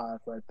top 5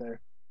 right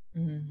there.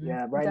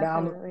 Yeah,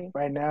 Definitely.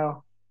 right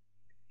now,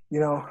 you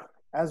know,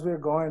 as we're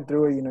going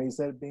through it, you know, you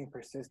said being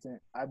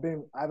persistent.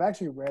 I've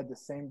actually read the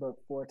same book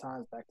 4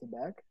 times back to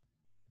back,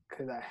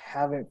 because I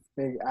haven't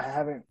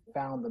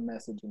found the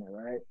message in it,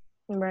 right?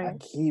 I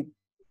keep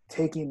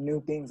taking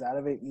new things out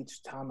of it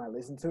each time I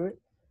listen to it.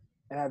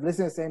 And I've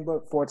listened to the same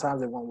book 4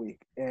 times in 1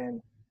 week.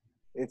 And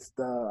It's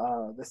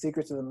the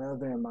Secrets of the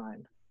Millionaire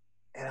Mind,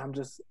 and I'm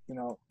just,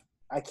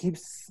 I keep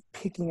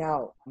picking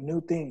out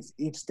new things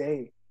each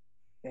day,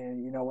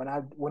 and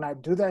when I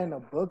do that in a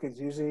book, it's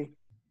usually,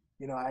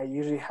 I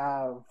usually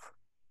have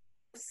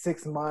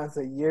 6 months,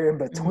 a year in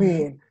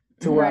between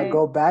to where I Right.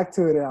 go back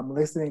to it and I'm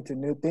listening to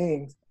new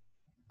things.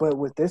 But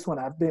with this one,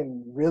 I've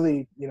been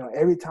really,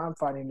 every time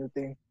finding new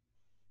things,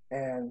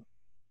 and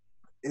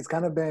it's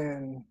kind of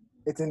been,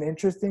 it's an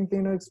interesting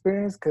thing to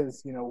experience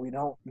because we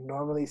don't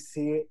normally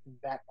see it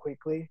that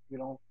quickly. We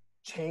don't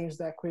change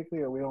that quickly,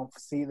 or we don't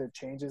see the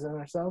changes in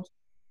ourselves.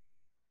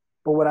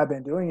 But what I've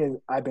been doing is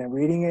I've been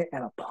reading it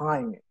and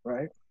applying it,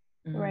 right?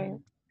 Right.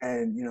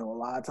 And a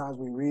lot of times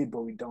we read,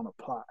 but we don't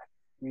apply.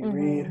 We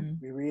Mhm.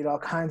 read all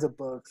kinds of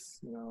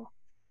books,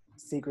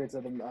 Secrets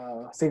of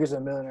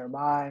the Millionaire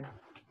Mind,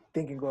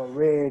 Think and Grow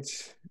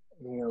Rich,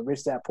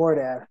 Rich Dad Poor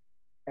Dad,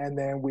 and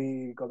then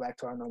we go back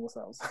to our normal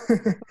selves.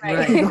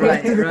 Right, We go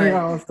back to right, doing our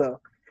right. own stuff.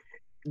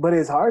 But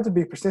it's hard to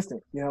be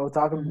persistent.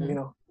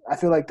 Mm-hmm. I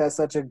feel like that's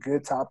such a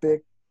good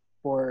topic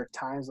for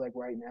times like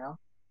right now,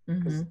 Mm-hmm.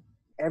 because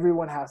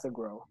everyone has to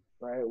grow,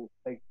 right?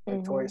 Like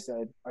Tori Mhm.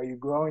 said, are you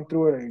growing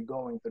through it, or are you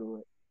going through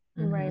it?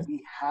 Mm-hmm. Right.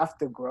 We have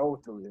to grow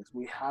through this.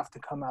 We have to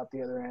come out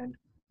the other end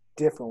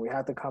different. We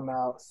have to come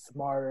out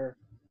smarter,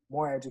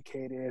 more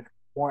educated,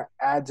 more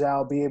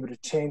agile, be able to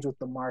change with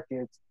the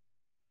markets,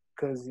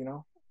 because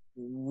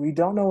we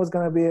don't know what's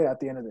going to be at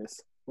the end of this.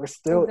 We're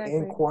still in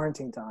Exactly.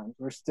 quarantine times.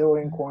 We're still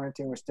in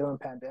quarantine. We're still in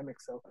pandemic.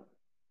 So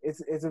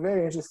it's a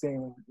very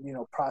interesting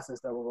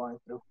process that we're going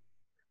through.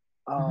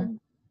 Mm-hmm.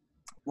 Um,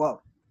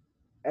 well,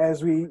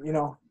 as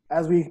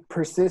we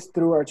persist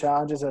through our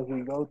challenges, as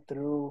we go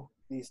through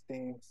these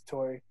things,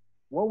 Tori,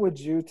 what would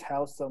you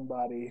tell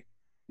somebody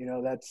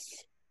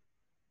that's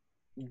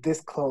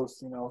this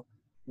close?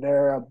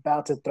 They're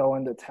about to throw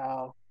in the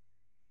towel.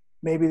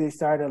 Maybe they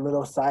started a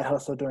little side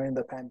hustle during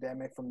the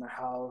pandemic from their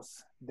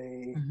house.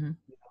 Mm-hmm.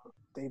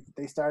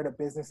 They started a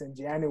business in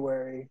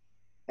January,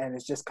 and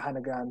it's just kind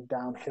of gone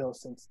downhill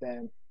since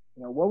then.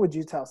 What would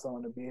you tell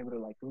someone to be able to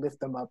like lift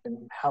them up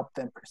and help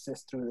them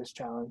persist through this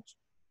challenge?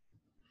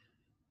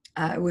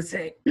 I would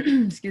say,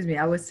 excuse me,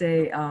 I would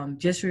say,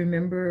 just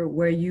remember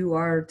where you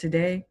are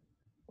today.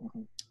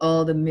 Mm-hmm.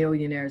 All the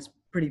millionaires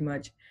pretty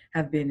much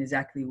have been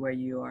exactly where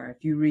you are.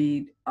 If you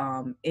read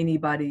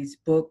anybody's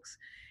books,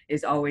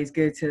 it's always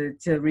good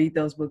to read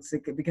those books,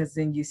 because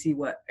then you see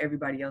what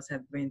everybody else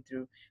have been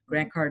through.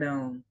 Grant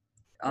Cardone,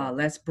 Yeah.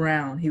 Les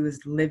Brown, he was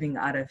living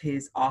out of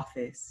his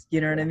office, you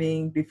know what I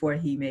mean, before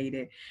he made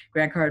it.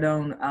 Grant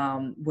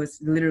Cardone was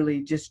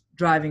literally just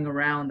driving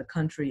around the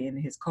country in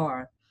his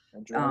car.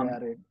 A drug Um,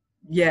 addict.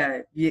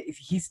 yeah,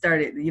 he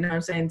started, you know what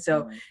I'm saying?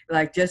 So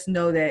like, just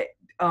know that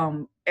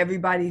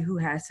everybody who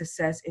has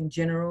success in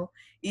general,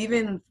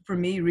 even for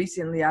me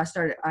recently, I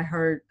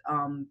heard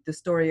the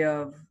story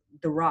of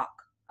The Rock.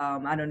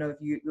 I don't know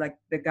if you like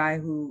the guy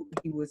who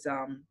he was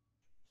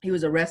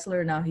a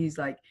wrestler. Now he's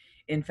like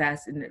in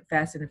Fast and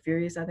the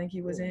Furious, I think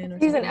he was in, or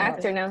He's an something like that.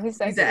 actor now. He's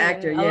He's an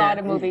actually actor, in a yeah. lot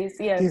of movies.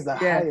 Yeah. He's the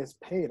Yeah.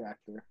 highest paid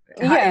actor.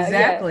 Yeah. Yeah.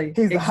 Exactly.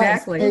 He's the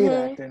highest Exactly. paid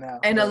Mhm. actor now.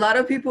 And a lot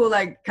of people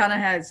like kind of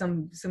had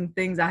some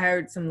things. I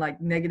heard some like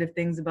negative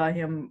things about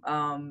him,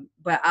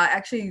 but I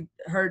actually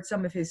heard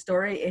some of his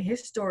story, and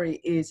his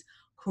story is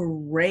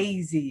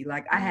crazy.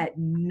 Like, I had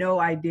no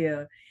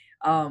idea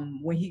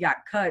when he got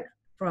cut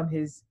from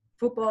his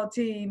football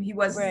team. He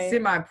was Right.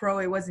 semi-pro.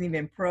 It wasn't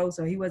even pro,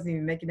 so he wasn't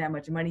even making that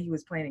much money. He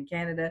was playing in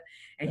Canada,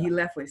 and he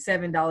left with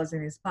 $7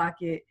 in his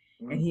pocket.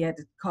 And he had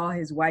to call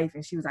his wife,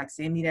 and she was like,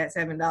 "Send me that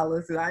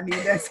 $7. So I need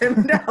that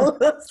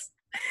 $7."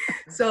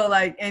 So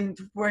like, and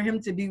for him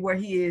to be where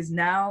he is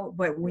now,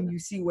 but when you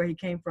see where he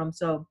came from,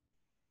 so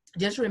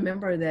just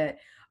remember that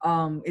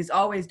it's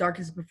always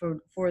darkest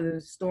before the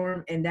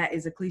storm, and that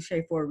is a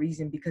cliche for a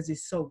reason, because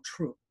it's so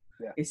true.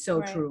 It's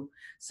so true.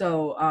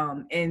 So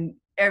and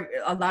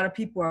a lot of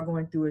people are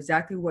going through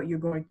exactly what you're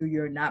going through.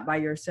 You're not by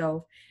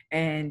yourself,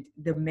 and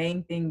the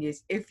main thing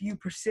is, if you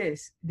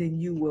persist, then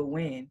you will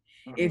win.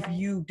 If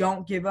you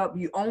don't give up,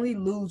 you only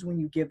lose when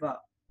you give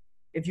up.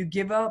 If you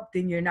give up,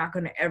 then you're not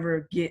going to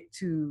ever get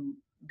to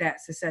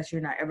that success.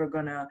 You're not ever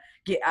going to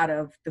get out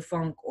of the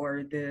funk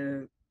or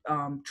the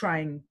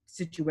trying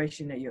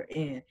situation that you're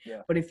in.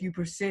 But if you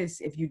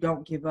persist, if you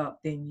don't give up,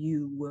 then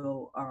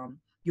you'll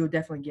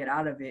definitely get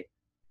out of it.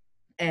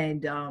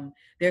 And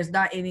there's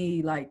not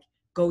any like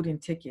golden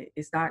ticket.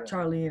 It's not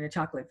Charlie and the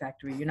Chocolate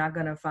Factory. You're not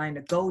going to find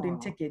a golden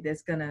ticket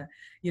that's going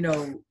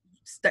to,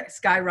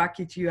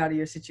 skyrocket you out of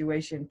your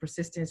situation.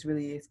 Persistence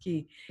really is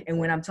key. And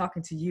when I'm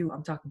talking to you,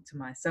 I'm talking to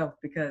myself,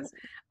 because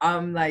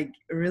I'm like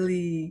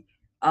really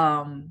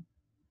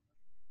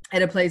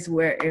at a place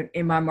where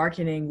in my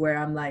marketing where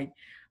I'm like,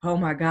 oh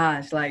my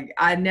gosh, like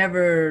I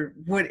never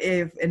would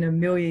if in a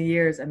million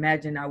years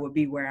imagine I would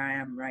be where I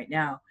am right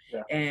now.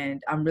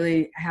 And I'm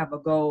really have a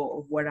goal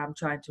of what I'm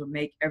trying to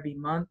make every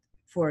month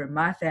for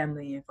my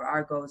family and for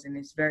our goals. And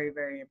it's very,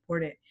 very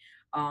important.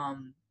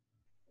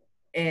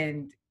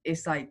 And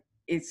it's like,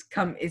 it's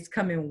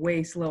coming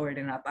way slower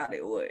than I thought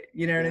it would.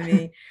 You know what I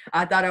mean?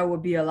 I thought I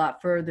would be a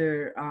lot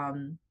further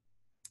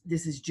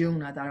this is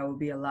June. I thought I would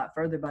be a lot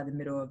further by the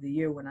middle of the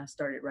year when I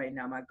started writing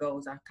out my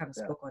goals. I kind of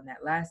spoke on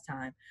that last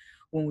time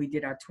when we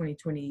did our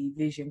 2020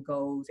 vision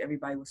goals.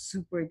 Everybody was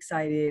super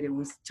excited. It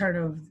was turn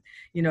of,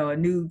 a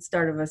new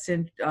start of a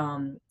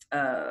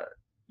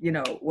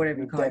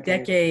whatever you call it,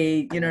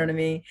 decade, you know what I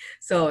mean?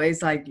 So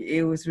it's like,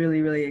 it was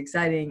really, really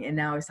exciting. And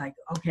now it's like,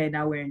 okay,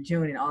 now we're in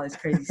June and all this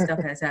crazy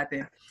stuff has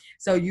happened.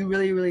 So you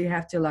really, really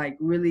have to like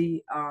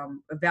really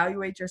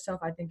evaluate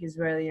yourself, I think is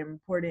really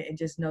important, and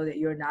just know that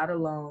you're not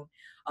alone.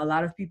 A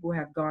lot of people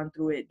have gone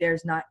through it.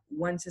 There's not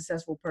one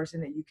successful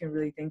person that you can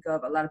really think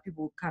of. A lot of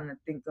people kind of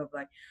think of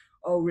like,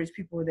 oh, rich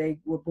people, they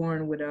were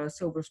born with a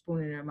silver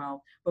spoon in their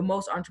mouth. But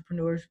most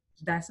entrepreneurs,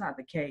 that's not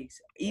the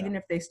case. Even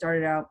if they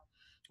started out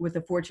with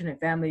a fortunate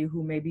family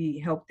who maybe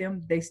helped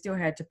them, they still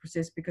had to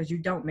persist, because you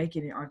don't make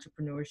it in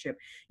entrepreneurship.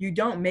 You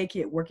don't make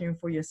it working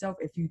for yourself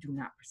if you do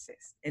not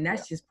persist. And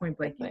that's just point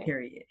blank,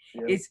 period.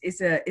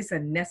 It's a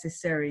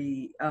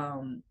necessary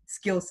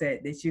skill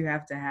set that you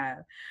have to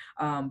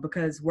have,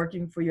 because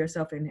working for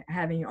yourself and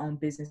having your own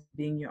business,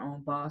 being your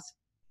own boss,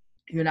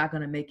 you're not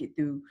going to make it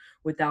through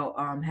without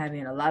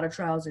having a lot of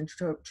trials and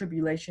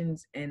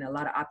tribulations and a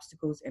lot of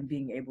obstacles, and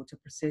being able to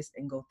persist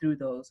and go through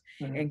those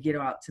and get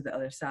out to the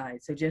other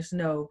side. So just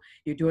know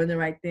you're doing the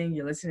right thing.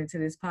 You're listening to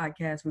this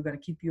podcast. We're going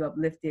to keep you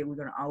uplifted. We're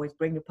going to always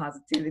bring the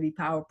positivity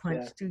power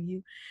punch to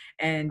you.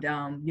 And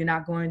you're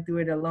not going through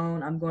it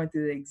alone. I'm going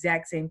through the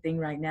exact same thing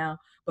right now.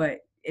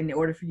 But in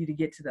order for you to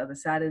get to the other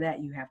side of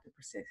that, you have to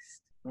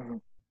persist.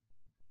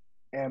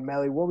 And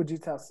Melly, what would you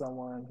tell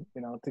someone,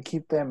 to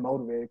keep them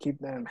motivated, keep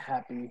them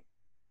happy,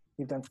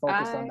 keep them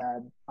focused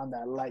on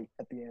that light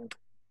at the end?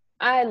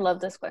 I love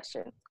this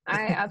question.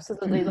 I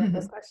absolutely love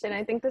this question.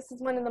 I think this is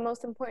one of the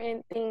most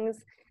important things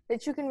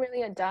that you can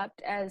really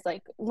adopt as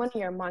like one of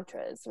your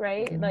mantras,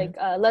 right? Like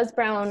Les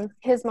Brown,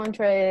 his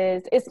mantra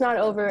is, "It's not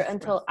over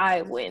until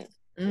I win."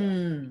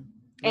 And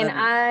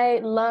I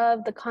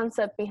love the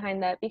concept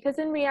behind that, because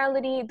in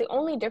reality, the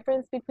only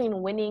difference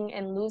between winning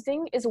and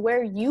losing is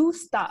where you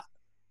stop.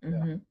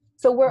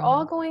 So we're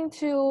all going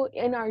to,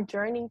 in our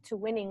journey to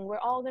winning, we're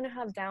all going to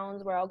have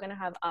downs, we're all going to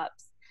have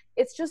ups.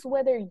 It's just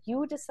whether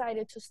you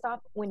decided to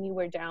stop when you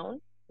were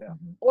down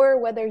or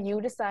whether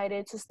you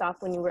decided to stop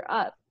when you were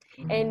up.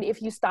 And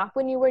if you stop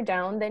when you were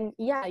down, then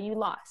you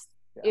lost.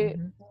 It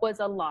was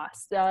a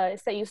loss.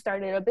 Say you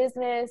started a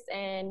business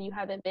and you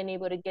haven't been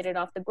able to get it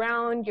off the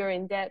ground. You're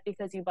in debt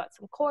because you bought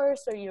some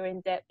course, or you're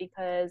in debt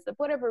because of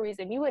whatever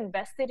reason you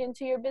invested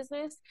into your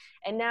business.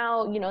 And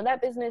now,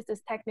 that business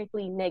is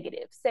technically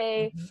negative,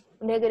 say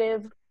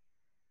negative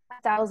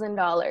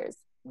 $1,000.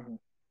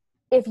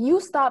 If you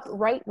stop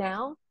right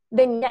now,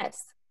 then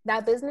yes,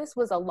 that business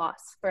was a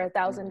loss for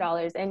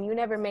 $1,000 and you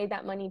never made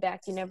that money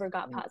back. You never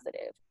got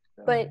positive.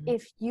 But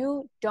if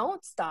you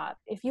don't stop,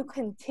 if you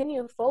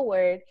continue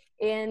forward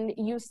and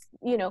you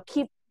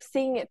keep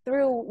seeing it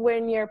through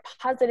when you're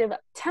positive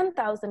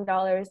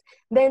 $10,000,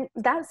 then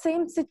that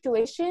same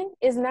situation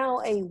is now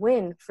a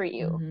win for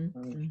you.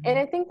 And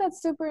I think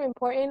that's super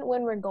important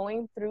when we're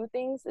going through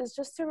things, is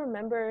just to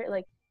remember,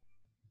 like,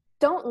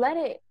 don't let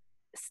it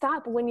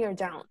stop when you're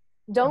down.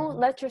 Don't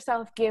let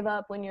yourself give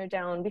up when you're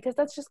down, because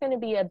that's just going to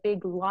be a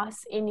big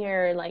loss in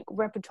your like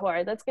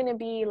repertoire. That's going to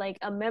be like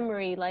a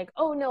memory, like,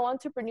 oh no,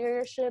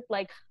 entrepreneurship,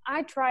 like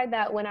I tried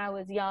that when I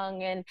was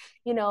young, and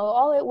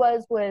all it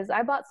was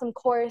I bought some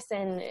course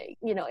and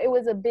it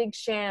was a big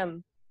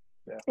sham.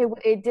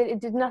 It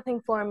did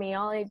nothing for me.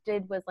 All it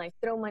did was like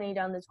throw money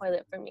down the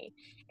toilet for me.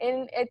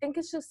 And I think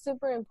it's just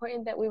super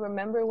important that we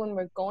remember when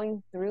we're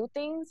going through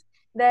things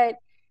that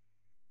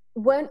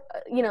when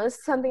this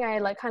is something I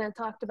like kind of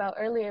talked about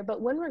earlier,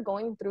 but when we're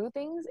going through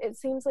things, it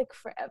seems like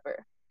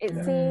forever.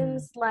 It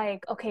seems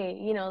like, okay,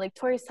 like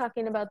Tori's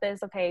talking about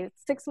this, okay,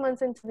 6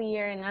 months into the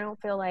year and I don't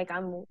feel like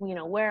I'm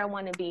where I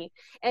want to be.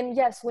 And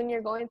yes, when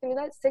you're going through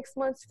that, 6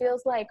 months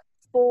feels like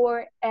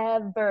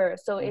forever.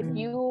 So if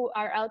you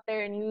are out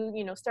there and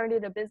you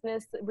started a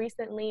business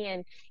recently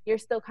and you're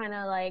still kind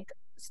of like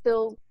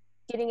still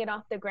getting it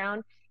off the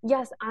ground,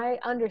 yes, I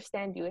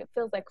understand you. It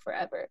feels like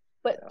forever.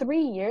 But 3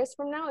 years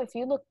from now, if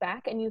you look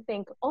back and you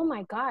think, oh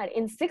my God,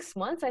 in 6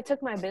 months, I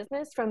took my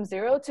business from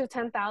 0 to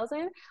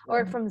 10,000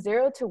 or from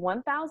 0 to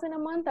 1,000 a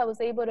month. I was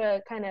able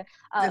to kind of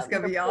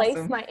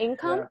replace my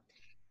income.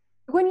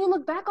 When you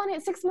look back on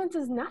it, 6 months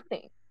is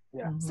nothing.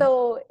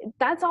 So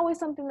that's always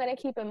something that I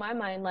keep in my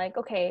mind. Like,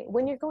 okay,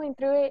 when you're going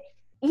through it,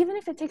 even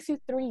if it takes you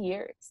 3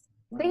 years,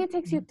 say it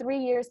takes you 3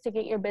 years to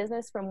get your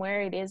business from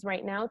where it is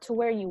right now to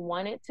where you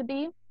want it to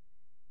be,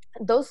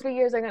 those 3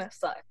 years are going to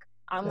suck.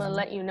 I'm going to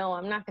let you know,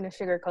 I'm not going to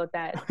sugarcoat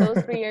that.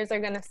 Those 3 years are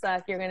going to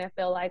suck. You're going to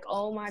feel like,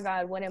 oh my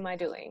God, what am I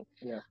doing?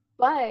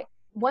 But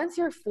once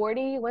you're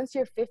 40, once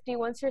you're 50,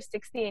 once you're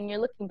 60, and you're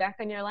looking back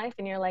on your life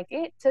and you're like,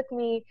 it took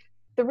me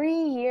 3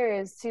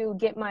 years to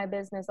get my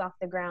business off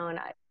the ground,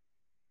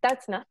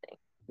 that's nothing.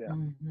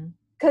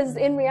 Because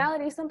in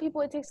reality, some people,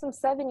 it takes them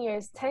 7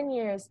 years, 10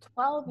 years,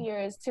 12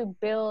 years to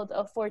build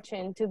a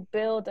fortune, to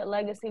build a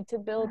legacy, to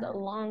build a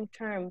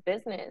long-term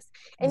business.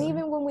 And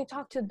even when we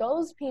talk to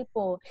those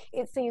people,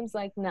 it seems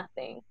like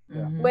nothing.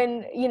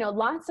 When, you know,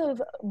 lots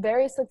of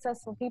very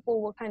successful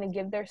people will kind of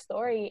give their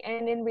story.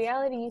 And in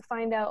reality, you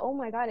find out, oh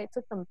my God, it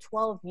took them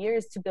 12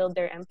 years to build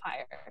their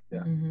empire.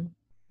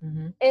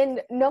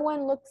 And no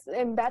one looks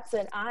and bats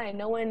an eye.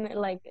 No one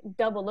like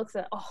double looks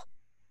at, oh,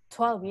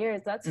 12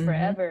 years, that's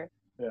forever.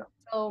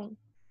 So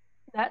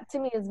that to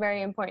me is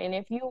very important.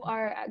 If you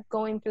are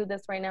going through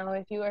this right now,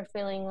 if you are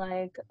feeling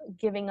like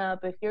giving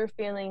up, if you're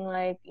feeling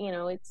like, you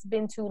know, it's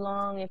been too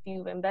long, if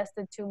you've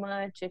invested too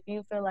much, if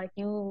you feel like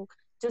you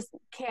just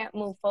can't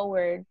move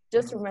forward,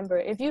 just remember,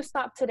 if you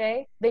stop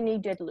today, then you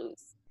did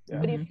lose.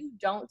 But if you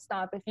don't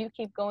stop, if you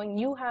keep going,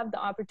 you have the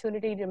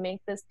opportunity to make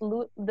this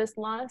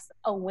loss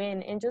a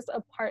win and just a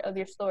part of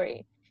your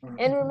story.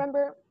 And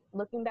remember,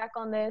 looking back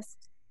on this,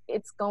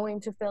 it's going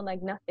to feel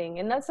like nothing.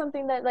 And that's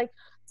something that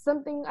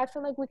something I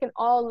feel like we can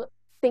all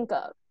think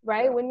of,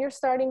 right? When you're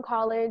starting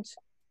college,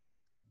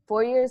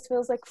 4 years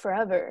feels like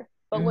forever.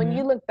 But when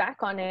you look back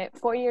on it,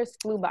 4 years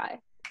flew by.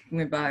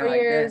 Went by 4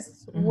 like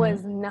years that.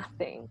 was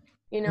nothing,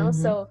 you know?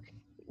 So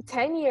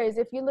 10 years,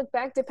 if you look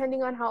back,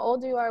 depending on how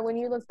old you are, when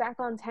you look back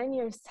on 10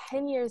 years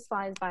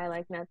flies by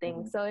like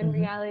nothing. So in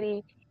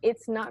reality,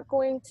 it's not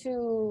going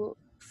to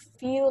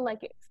feel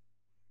like it.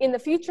 In the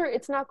future,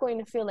 it's not going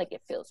to feel like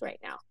it feels right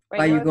now. Right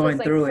now, you're going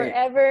like through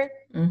forever.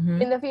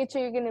 In the future,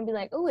 you're going to be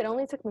like, oh, it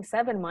only took me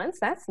 7 months.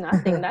 That's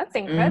nothing. That's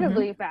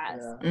incredibly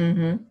fast.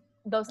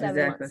 Those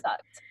 7 months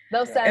sucked.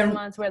 Those 7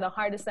 months were the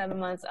hardest 7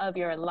 months of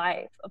your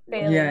life, of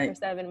failing for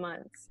 7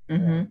 months.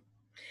 And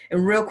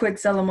real quick,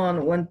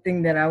 Solomon, one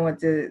thing that I want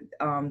to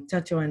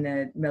touch on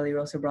that Melly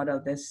Rosa brought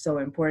up that's so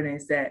important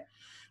is that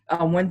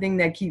one thing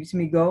that keeps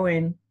me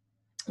going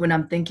when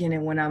I'm thinking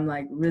and when I'm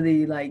like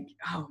really like,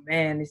 oh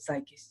man, it's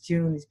like it's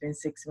June, it's been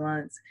 6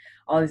 months,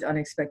 all these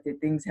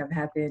unexpected things have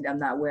happened. I'm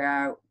not where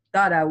I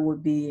thought I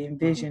would be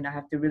envisioned. I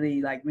have to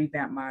really like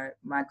revamp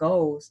my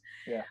goals.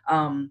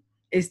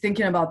 Is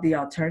thinking about the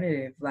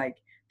alternative. Like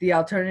the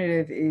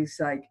alternative is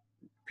like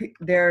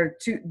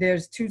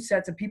there's two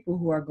sets of people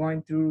who are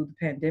going through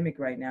the pandemic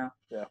right now.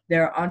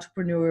 There are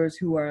entrepreneurs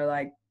who are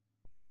like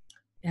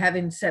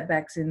having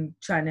setbacks and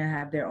trying to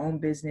have their own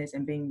business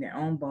and being their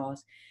own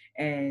boss,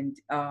 and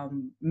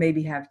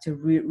maybe have to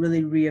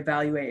really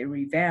reevaluate and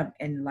revamp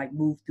and like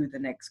move through the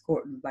next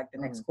quarter, like the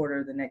next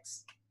quarter, the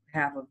next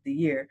half of the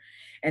year.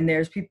 And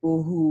there's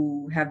people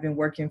who have been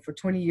working for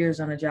 20 years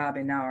on a job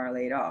and now are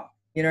laid off.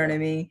 You know what I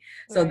mean?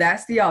 So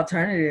that's the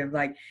alternative.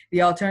 Like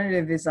the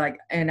alternative is like,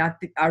 and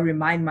I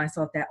remind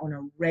myself that on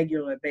a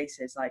regular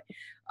basis. Like,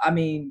 I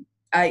mean,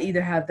 I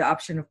either have the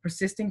option of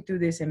persisting through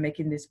this and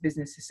making this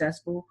business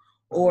successful,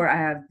 or I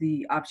have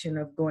the option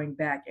of going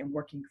back and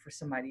working for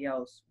somebody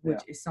else,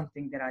 which is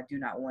something that I do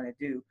not want to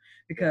do,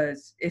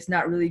 because it's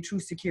not really true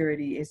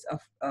security. It's a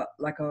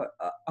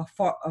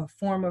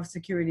form of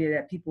security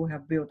that people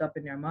have built up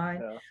in their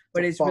mind,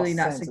 but it's really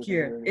not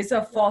secure. It's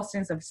a false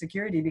sense of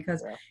security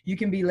because you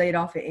can be laid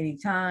off at any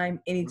time.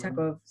 Any type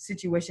of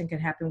situation can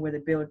happen where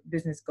the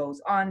business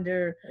goes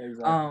under.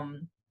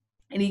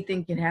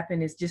 Anything can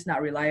happen. It's just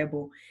not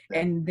reliable.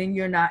 And then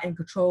you're not in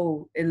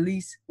control. At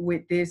least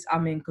with this,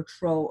 I'm in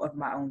control of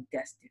my own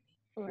destiny.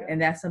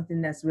 And that's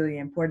something that's really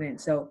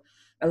important. So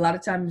a lot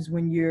of times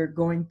when you're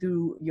going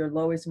through your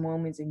lowest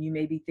moments and you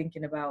may be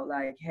thinking about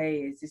like, hey,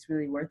 is this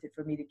really worth it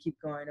for me to keep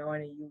going on?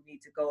 And you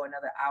need to go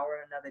another hour,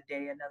 another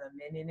day, another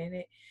minute in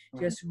it.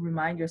 Just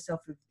remind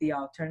yourself of the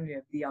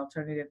alternative. The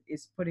alternative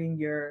is putting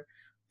your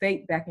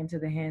fate back into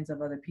the hands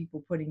of other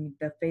people, putting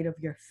the fate of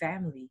your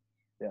family,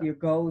 your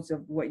goals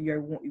of what you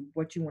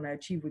want to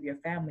achieve with your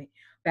family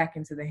back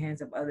into the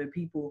hands of other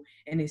people.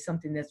 And it's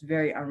something that's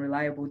very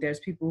unreliable. There's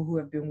people who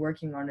have been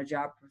working on a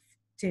job for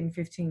 10,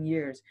 15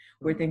 years.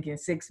 We're thinking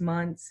 6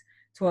 months,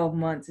 12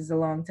 months is a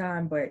long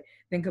time, but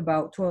think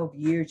about 12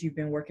 years you've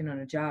been working on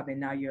a job and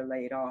now you're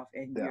laid off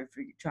and you're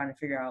trying to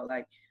figure out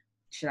like,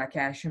 should I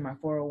cash in my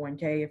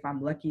 401k if I'm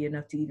lucky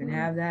enough to even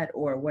have that,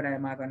 or what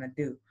am I going to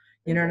do?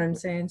 You know what I'm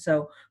saying?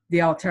 So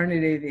the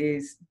alternative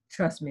is,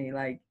 trust me,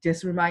 like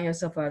just remind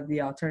yourself of the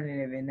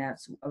alternative, and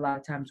that's a lot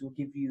of times will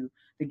give you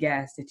the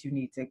gas that you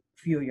need to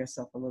fuel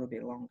yourself a little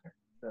bit longer.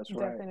 That's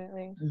right.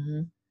 Definitely.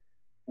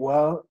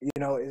 Well, you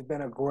know, it's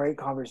been a great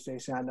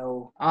conversation. I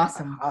know.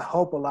 Awesome. I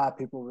hope a lot of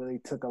people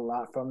really took a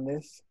lot from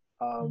this.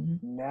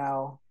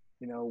 Now,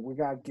 you know, we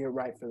got to get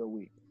right for the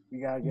week. We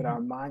got to get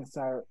our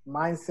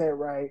mindset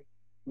right.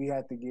 We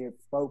have to get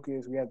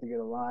focused. We have to get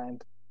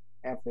aligned.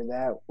 And for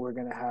that, we're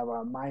going to have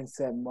our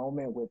mindset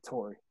moment with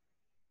Tori.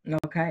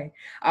 Okay.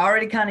 I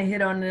already kind of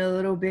hit on it a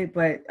little bit,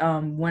 but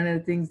one of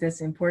the things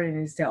that's important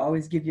is to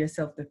always give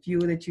yourself the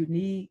fuel that you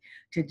need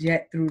to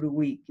jet through the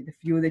week, the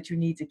fuel that you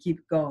need to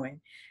keep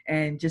going.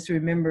 And just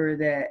remember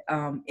that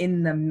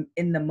in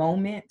the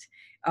moment,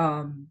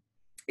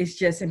 it's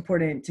just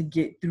important to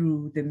get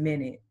through the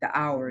minute, the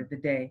hour, the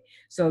day.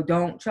 So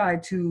don't try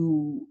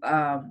to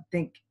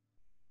think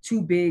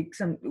too big.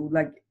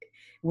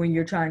 when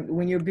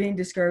you're being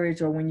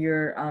discouraged, or when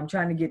you're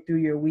trying to get through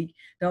your week,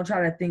 don't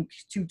try to think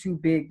too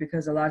big,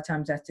 because a lot of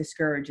times that's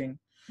discouraging.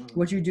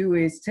 What you do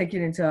is take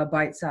it into a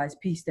bite-sized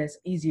piece that's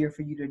easier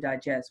for you to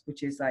digest,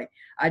 which is like,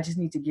 I just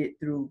need to get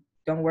through.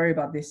 Don't worry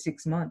about this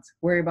 6 months.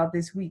 Worry about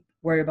this week.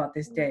 Worry about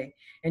this day,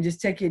 and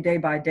just take it day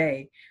by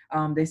day.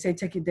 They say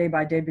take it day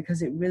by day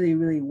because it really,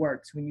 really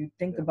works. When you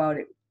think about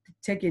it,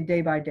 take it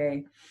day by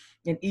day,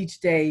 and each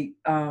day,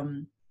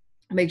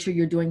 make sure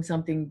you're doing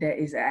something that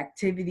is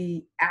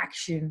activity,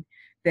 action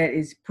that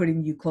is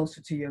putting you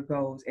closer to your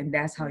goals. And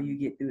that's how you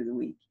get through the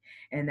week.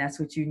 And that's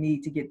what you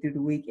need to get through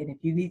the week. And if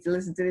you need to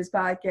listen to this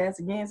podcast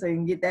again so you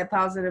can get that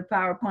positive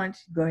power punch,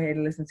 go ahead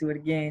and listen to it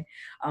again,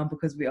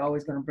 because we're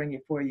always going to bring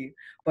it for you.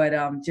 But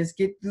just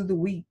get through the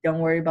week. Don't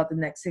worry about the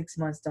next 6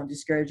 months. Don't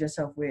discourage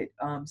yourself with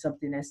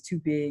something that's too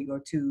big or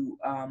too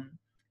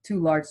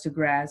large to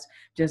grasp.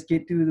 Just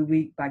get through the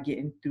week by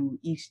getting through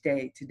each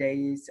day. Today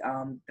is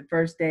the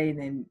first day, and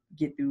then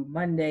get through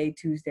Monday,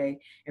 Tuesday,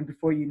 and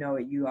before you know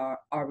it, you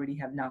already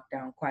have knocked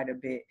down quite a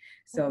bit.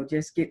 So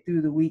just get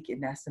through the week,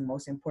 and that's the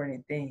most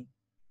important thing.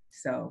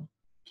 So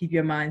keep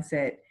your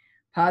mindset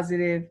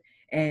positive,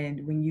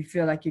 and when you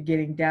feel like you're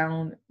getting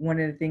down, one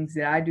of the things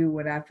that I do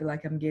when I feel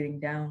like I'm getting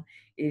down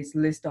is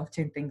list off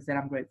 10 things that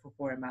I'm grateful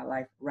for in my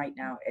life right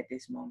now at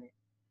this moment.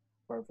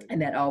 Perfect.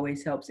 And that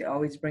always helps. It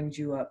always brings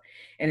you up,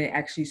 and it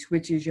actually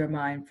switches your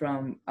mind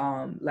from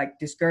like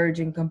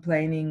discouraging,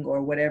 complaining,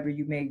 or whatever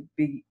you may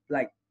be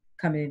like,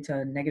 coming into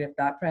a negative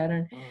thought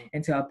pattern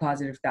into a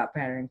positive thought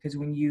pattern. Because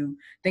when you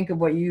think of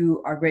what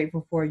you are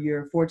grateful for,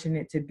 you're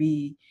fortunate to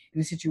be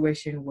in a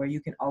situation where you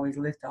can always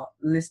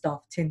list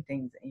off 10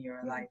 things in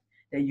your life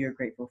that you're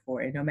grateful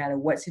for. And no matter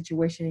what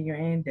situation you're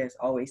in, there's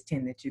always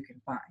 10 that you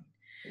can find.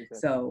 Exactly.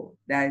 So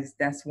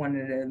that's one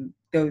of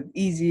the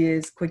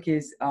easiest,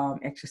 quickest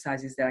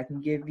exercises that I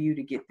can give you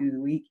to get through the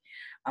week.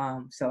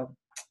 So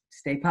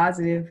stay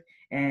positive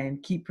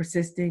and keep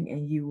persisting,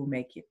 and you will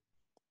make it.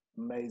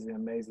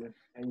 Amazing.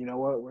 And you know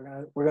what?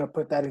 We're gonna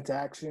put that into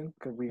action,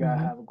 because we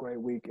gotta have a great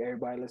week.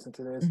 Everybody listen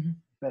to this,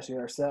 especially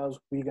ourselves.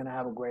 We're gonna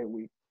have a great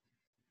week.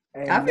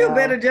 And I feel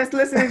better just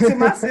listening to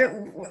myself,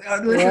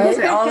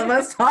 listening to all of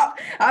us talk.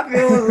 I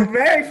feel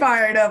very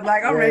fired up,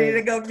 like I'm ready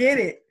to go get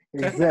it.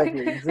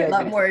 Exactly. A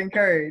lot more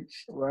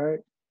encouraged. Right.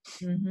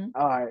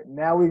 All right.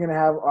 Now we're gonna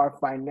have our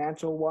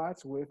financial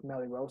watch with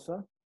Melly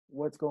Rosa.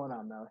 What's going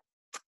on, Melly?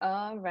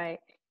 All right.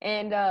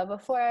 And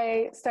before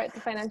I start the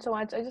financial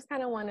watch, I just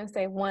kind of want to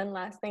say one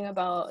last thing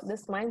about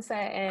this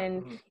mindset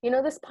and,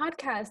 this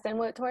podcast, and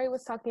what Tori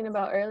was talking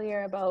about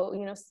earlier about,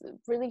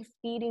 really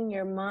feeding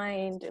your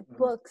mind,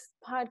 books,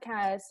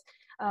 podcasts,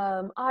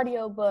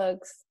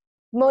 audiobooks,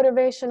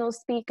 motivational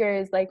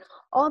speakers, like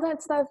all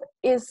that stuff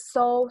is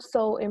so,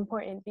 so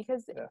important,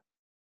 because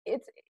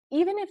it's,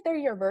 even if they're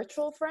your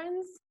virtual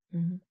friends,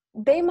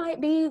 they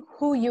might be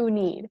who you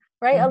need,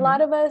 right? A lot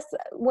of us,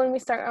 when we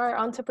start our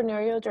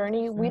entrepreneurial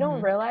journey, we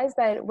don't realize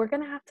that we're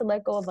going to have to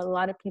let go of a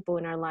lot of people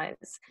in our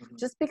lives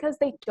just because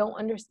they don't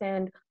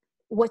understand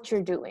what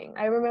you're doing.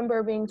 I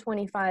remember being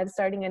 25,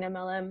 starting an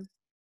MLM,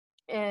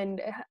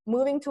 and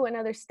moving to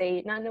another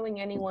state, not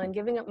knowing anyone,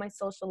 giving up my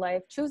social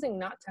life, choosing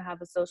not to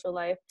have a social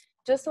life,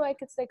 just so I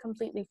could stay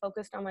completely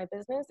focused on my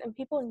business, and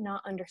people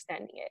not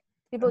understanding it.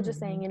 People just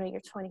saying, you're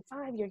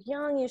 25, you're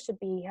young, you should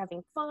be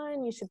having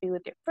fun, you should be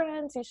with your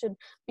friends, you should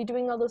be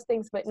doing all those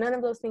things, but none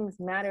of those things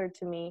mattered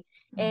to me.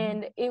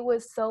 And it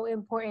was so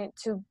important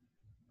to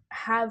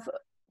have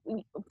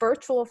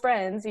virtual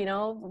friends,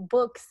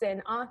 books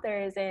and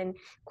authors and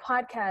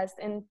podcasts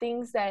and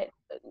things that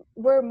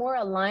were more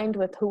aligned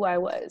with who I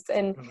was.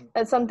 And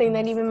that's something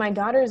that even my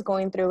daughter is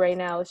going through right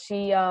now.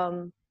 She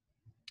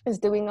is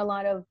doing a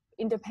lot of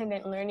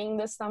independent learning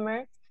this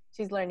summer.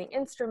 She's learning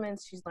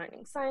instruments, she's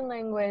learning sign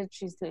language,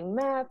 she's doing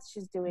math,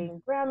 she's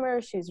doing grammar,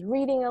 she's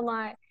reading a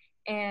lot.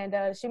 And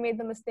she made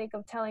the mistake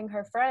of telling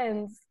her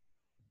friends,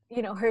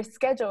 her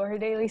schedule, her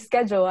daily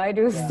schedule. I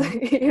do,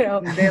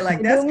 they're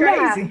like, that's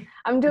crazy. Math.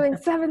 I'm doing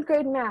 7th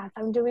grade math.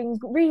 I'm doing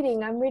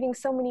reading. I'm reading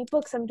so many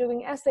books. I'm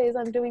doing essays.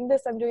 I'm doing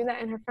this. I'm doing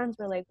that. And her friends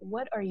were like,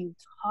 what are you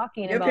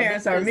talking about? Your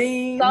parents are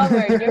mean.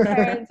 Summer. Your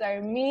parents are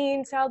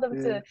mean. Tell them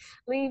to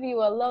leave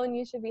you alone.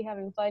 You should be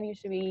having fun. You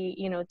should be,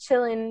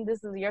 chilling.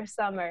 This is your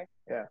summer.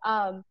 Yeah.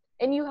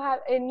 And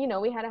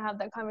we had to have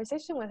that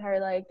conversation with her.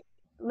 Like,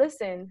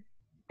 listen,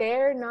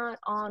 they're not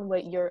on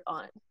what you're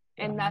on,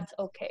 and that's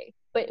okay.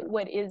 But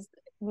what is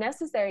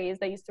necessary is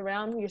that you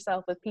surround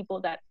yourself with people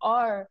that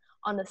are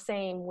on the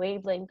same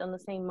wavelength, on the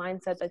same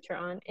mindset that you're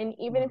on. And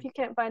even if you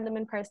can't find them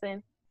in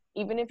person,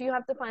 even if you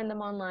have to find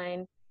them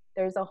online,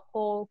 there's a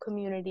whole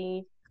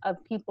community of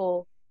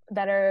people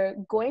that are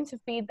going to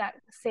feed that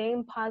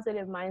same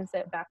positive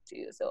mindset back to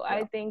you. So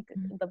I think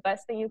the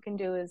best thing you can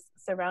do is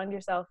surround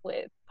yourself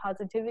with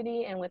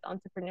positivity and with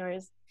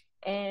entrepreneurs.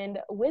 And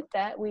with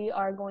that, we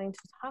are going to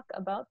talk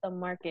about the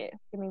market.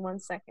 Give me 1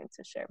 second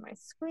to share my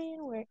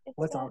screen.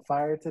 What's on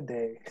fire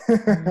today?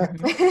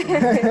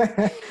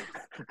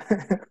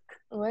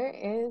 Where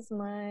is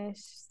my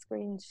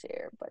screen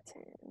share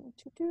button?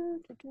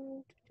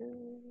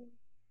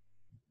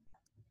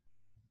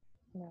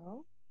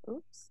 No.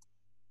 Oops.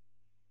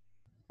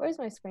 Where's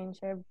my screen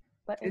share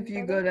button? If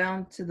you go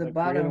down to the green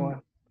bottom.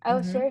 one. Oh,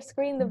 share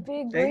screen, the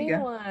big There you green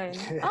go. one.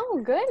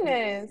 Oh,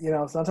 goodness. You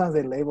know, sometimes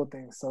they label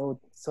things so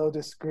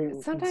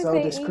Sometimes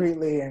they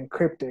discreetly and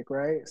cryptic,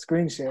 right?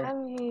 Screen share. I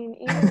mean,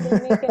 even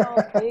they make it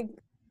all big.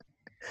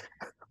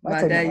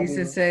 My dad used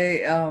to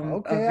say,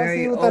 okay, a very I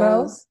see you with that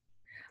house.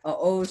 An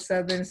old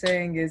Southern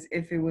saying is,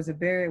 if it was a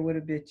bear, it would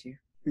have bit you.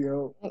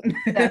 Yo.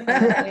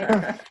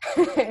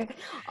 Definitely.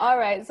 All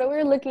right, so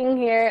we're looking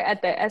here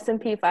at the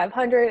S&P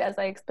 500, as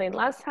I explained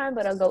last time,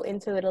 but I'll go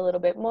into it a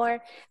little bit more.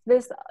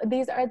 These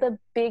are the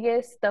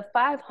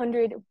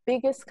 500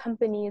 biggest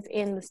companies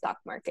in the stock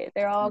market.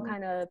 They're all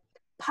kind of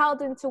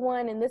piled into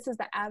one, and this is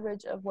the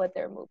average of what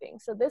they're moving.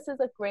 So this is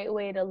a great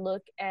way to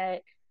look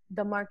at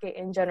the market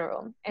in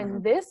general.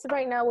 And this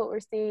right now, what we're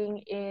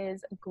seeing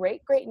is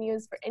great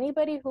news for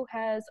anybody who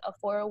has a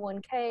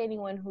 401k,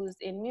 anyone who's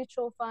in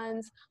mutual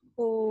funds,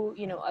 who,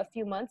 you know, a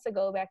few months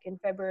ago, back in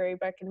February,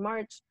 back in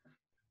March,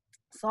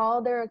 saw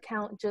their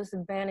account just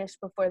vanish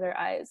before their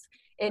eyes.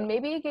 And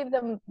maybe it gave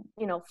them,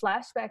 you know,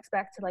 flashbacks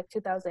back to like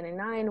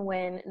 2009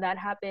 when that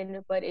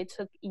happened, but it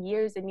took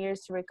years and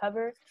years to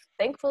recover.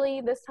 Thankfully,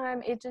 this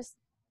time it just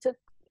took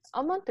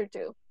a month or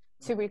two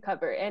to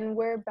recover. And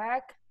we're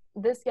back.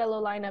 This yellow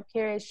line up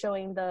here is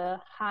showing the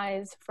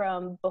highs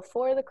from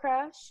before the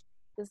crash,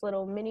 this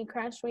little mini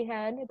crash we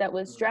had that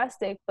was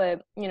drastic,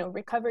 but, you know,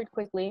 recovered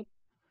quickly.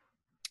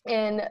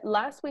 And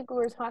last week we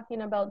were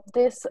talking about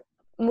this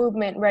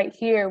movement right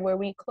here where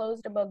we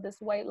closed above this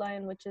white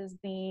line, which is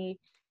the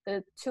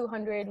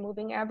 200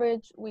 moving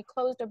average. We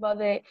closed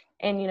above it,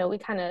 and, you know, we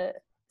kind of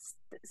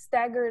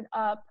staggered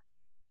up,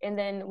 and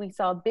then we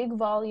saw big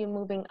volume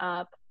moving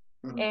up.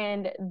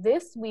 And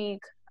this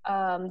week,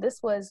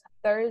 this was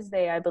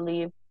Thursday, I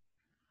believe.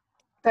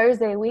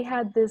 Thursday, we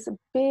had this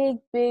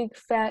big,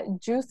 fat,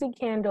 juicy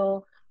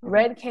candle,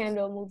 red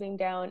candle moving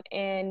down.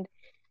 And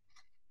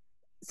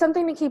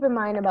something to keep in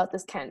mind about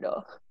this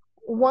candle.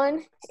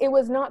 One, it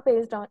was not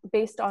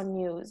based on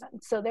news.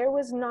 So there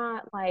was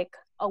not like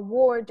a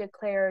war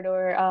declared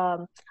or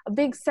a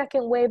big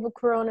second wave of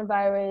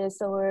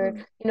coronavirus, or,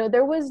 you know,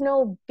 there was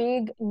no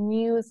big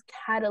news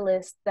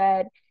catalyst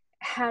that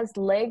has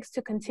legs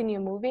to continue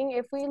moving.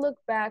 If we look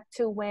back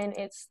to when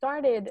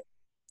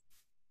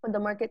the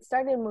market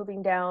started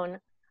moving down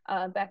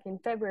back in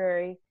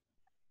February,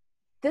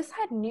 this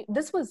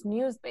was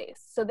news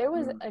based. So there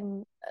was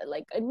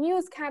a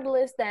news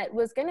catalyst that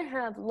was going to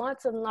have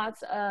lots and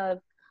lots of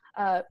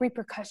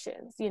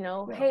repercussions. You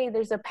know, hey,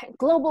 there's a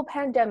global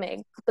pandemic,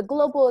 the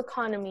global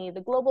economy,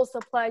 the global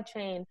supply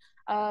chain.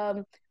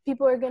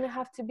 People are going to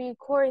have to be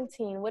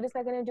quarantined. What is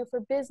that going to do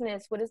for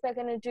business? What is that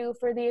going to do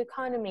for the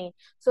economy?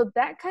 So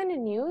that kind of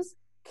news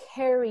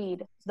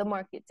carried the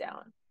market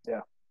down.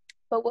 Yeah.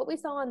 But what we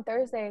saw on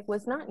Thursday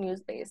was not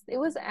news-based. It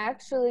was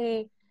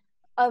actually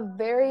a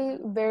very,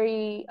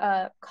 very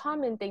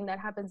common thing that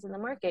happens in the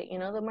market. You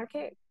know, the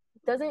market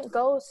doesn't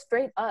go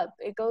straight up.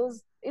 It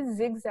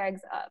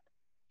zigzags up.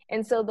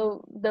 And so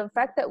the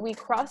fact that we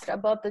crossed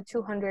above the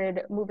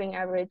 200 moving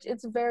average,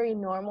 it's very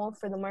normal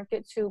for the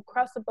market to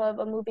cross above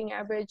a moving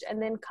average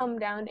and then come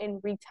down and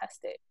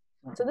retest it.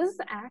 So this is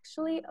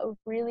actually a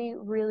really,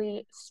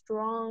 really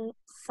strong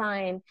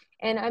sign.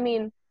 And I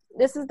mean,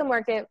 this is the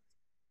market.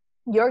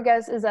 Your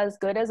guess is as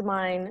good as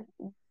mine.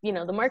 You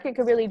know, the market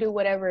could really do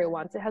whatever it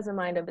wants. It has a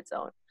mind of its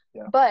own.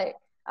 Yeah. But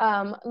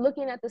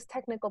looking at this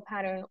technical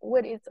pattern,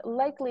 what it's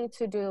likely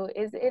to do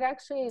is it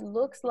actually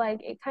looks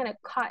like it kind of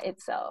caught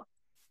itself.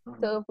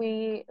 So if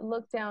we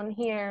look down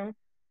here,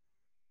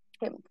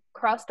 it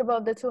crossed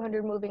above the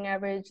 200 moving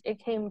average, it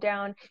came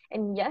down,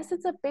 and yes,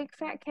 it's a big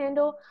fat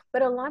candle,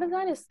 but a lot of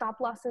that is stop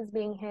losses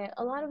being hit.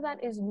 A lot of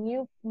that is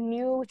new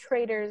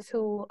traders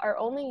who are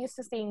only used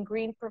to seeing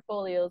green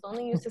portfolios,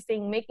 only used to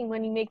seeing making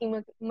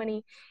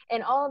money,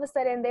 and all of a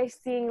sudden they're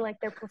seeing like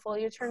their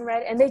portfolio turn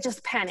red, and they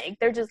just panic.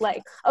 They're just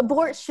like,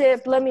 abort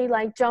ship, let me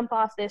like jump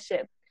off this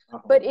ship.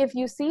 But if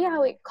you see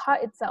how it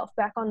caught itself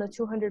back on the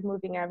 200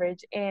 moving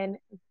average, and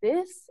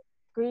this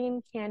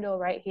green candle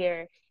right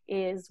here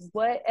is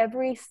what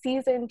every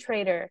seasoned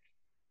trader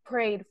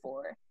prayed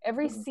for.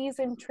 Every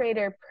seasoned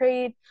trader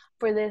prayed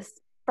for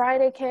this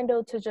Friday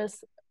candle to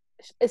just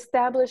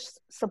establish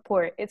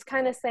support. It's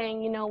kind of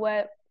saying, you know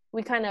what,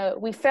 we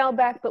fell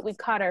back, but we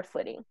caught our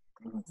footing.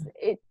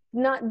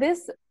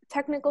 This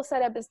technical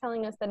setup is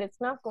telling us that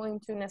it's not going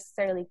to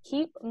necessarily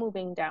keep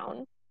moving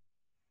down.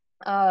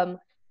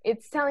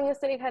 It's telling us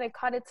that it kind of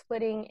caught its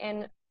footing,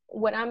 and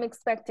what I'm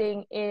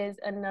expecting is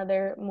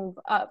another move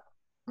up,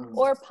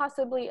 or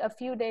possibly a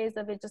few days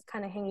of it just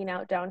kind of hanging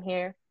out down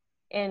here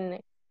and,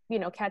 you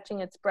know, catching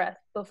its breath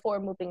before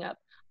moving up.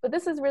 But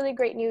this is really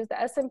great news. The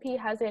S&P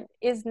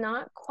is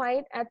not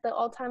quite at the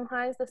all-time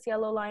highs. This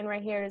yellow line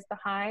right here is the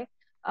high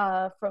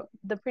from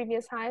the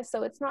previous high,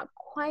 so it's not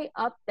quite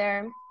up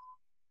there.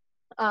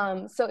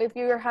 So if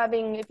you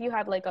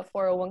have like a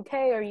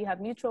 401k or you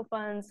have mutual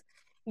funds,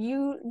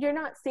 you're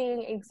not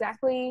seeing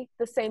exactly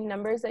the same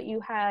numbers that you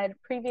had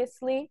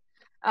previously,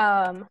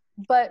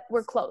 but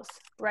we're close,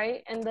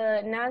 right? And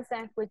the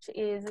NASDAQ, which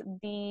is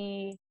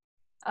the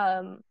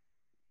the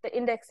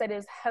index that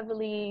is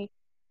heavily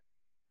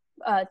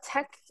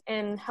tech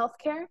and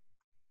healthcare.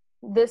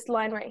 This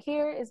line right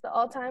here is the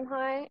all-time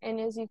high, and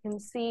as you can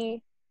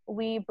see,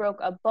 we broke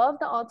above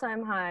the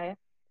all-time high.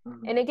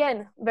 And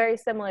again, very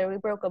similar, we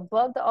broke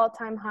above the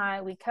all-time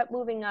high, we kept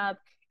moving up,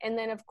 and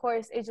then of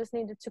course it just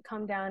needed to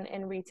come down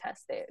and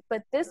retest it.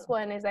 But this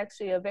one is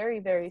actually a very,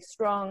 very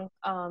strong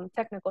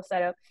technical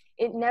setup.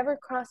 It never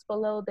crossed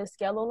below this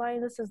yellow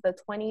line. This is the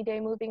 20-day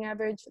moving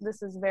average.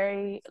 This is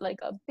very like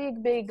a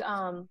big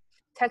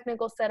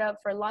technical setup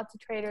for lots of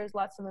traders,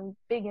 lots of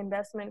big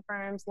investment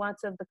firms,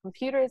 lots of the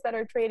computers that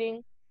are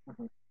trading.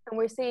 And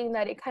we're seeing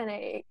that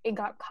it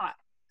got caught,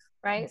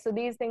 right? So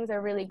these things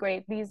are really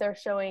great. These are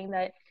showing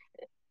that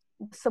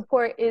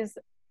support is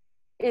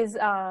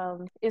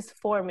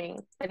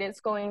forming, that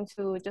it's going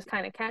to just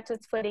kind of catch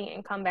its footing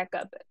and come back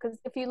up. Because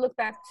if you look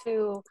back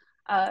to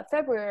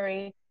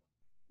February,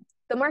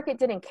 the market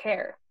didn't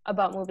care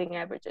about moving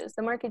averages.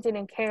 The market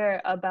didn't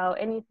care about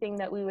anything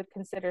that we would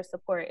consider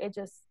support. It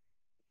just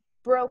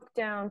broke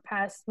down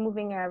past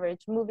moving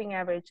average.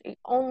 It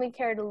only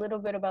cared a little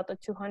bit about the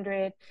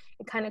 200.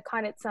 It kind of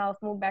caught itself,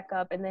 moved back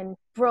up, and then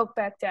broke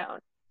back down.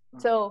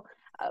 So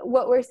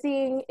what we're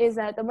seeing is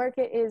that the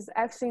market is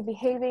actually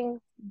behaving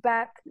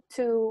back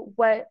to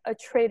what a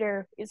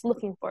trader is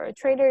looking for.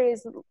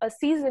 A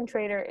seasoned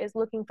trader is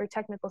looking for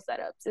technical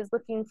setups, is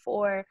looking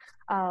for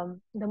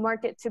the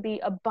market to be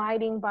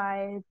abiding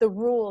by the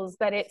rules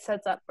that it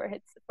sets up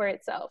for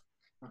itself.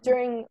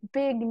 During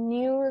big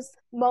news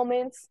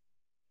moments,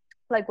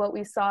 like what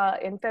we saw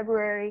in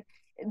February,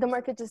 the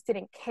market just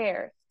didn't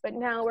care. But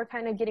now we're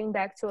kind of getting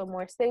back to a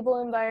more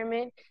stable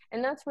environment.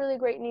 And that's really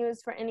great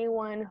news for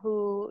anyone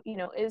who,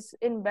 is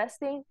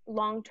investing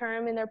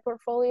long-term in their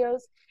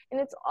portfolios. And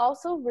it's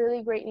also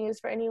really great news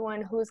for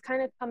anyone who is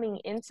kind of coming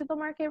into the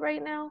market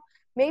right now.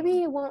 Maybe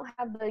you won't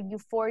have the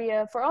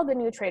euphoria for all the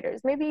new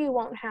traders. Maybe you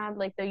won't have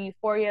like the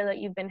euphoria that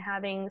you've been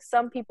having.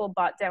 Some people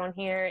bought down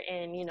here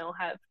and,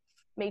 have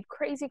made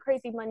crazy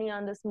money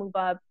on this move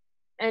up.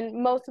 And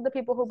most of the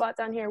people who bought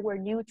down here were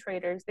new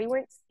traders. They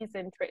weren't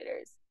seasoned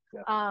traders.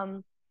 Yeah.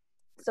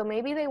 So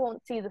maybe they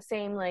won't see the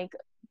same like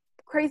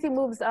crazy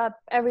moves up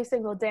every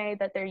single day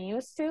that they're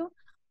used to.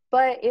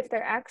 But if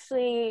they're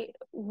actually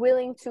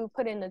willing to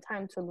put in the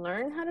time to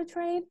learn how to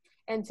trade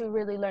and to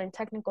really learn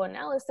technical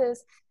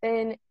analysis,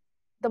 then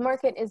the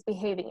market is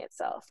behaving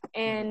itself.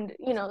 And,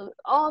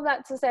 all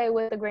that to say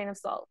with a grain of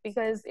salt,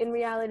 because in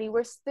reality,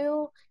 we're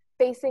still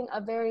facing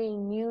a very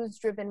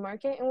news-driven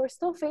market, and we're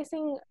still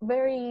facing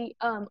very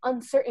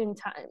uncertain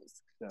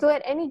times. Yeah. So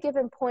at any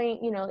given point,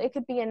 it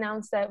could be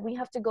announced that we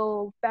have to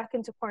go back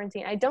into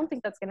quarantine. I don't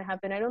think that's going to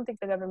happen. I don't think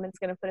the government's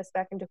going to put us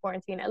back into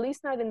quarantine, at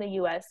least not in the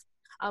U.S.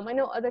 I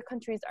know other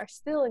countries are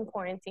still in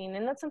quarantine,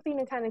 and that's something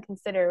to kind of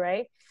consider,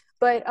 right?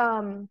 But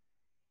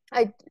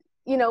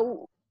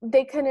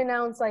they can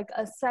announce like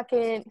a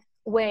second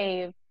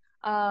wave.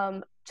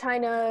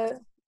 China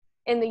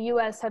and the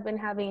U.S. have been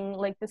having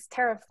like this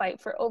tariff fight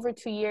for over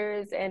 2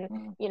 years,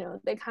 and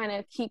they kind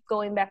of keep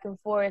going back and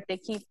forth. They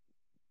keep,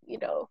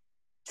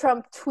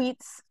 Trump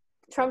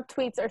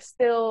tweets are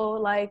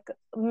still like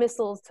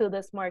missiles to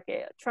this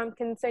market. Trump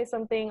can say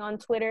something on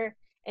Twitter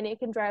and it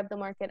can drive the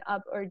market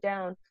up or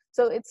down.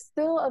 So it's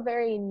still a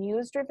very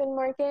news-driven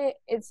market.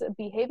 It's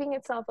behaving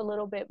itself a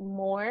little bit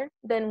more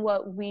than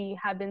what we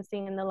have been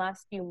seeing in the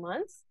last few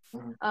months.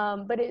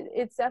 But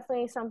it's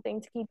definitely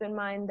something to keep in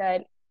mind,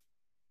 that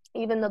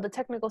even though the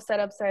technical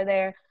setups are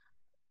there,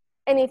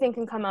 anything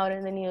can come out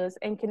in the news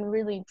and can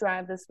really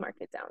drive this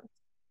market down.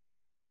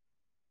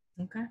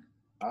 Okay.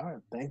 All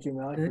right. Thank you,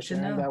 Melly, for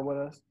sharing that with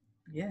us.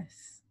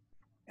 Yes.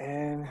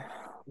 And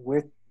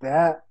with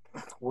that,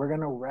 we're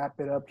going to wrap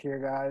it up here,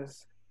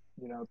 guys.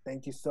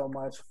 Thank you so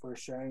much for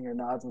sharing your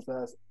knowledge with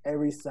us.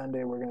 Every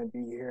Sunday, we're going to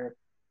be here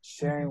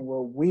sharing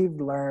what we've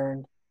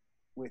learned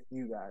with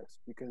you guys,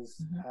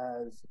 because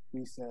as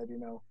we said,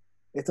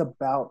 it's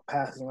about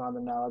passing on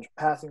the knowledge,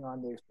 passing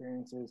on the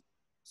experiences,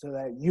 so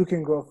that you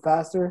can grow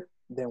faster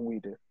than we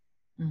do.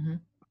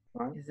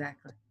 Right?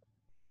 Exactly.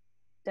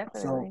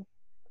 Definitely. So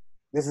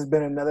this has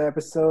been another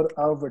episode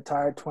of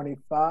Retired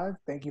 25.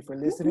 Thank you for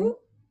listening.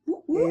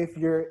 If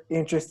you're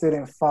interested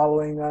in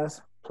following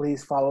us,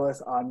 please follow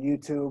us on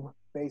YouTube,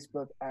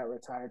 Facebook at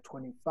Retired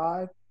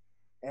 25.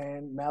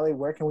 And Melly,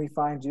 where can we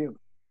find you?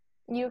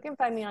 You can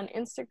find me on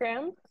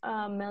Instagram,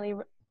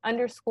 Melly_Melirosa,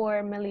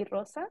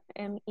 Melirosa.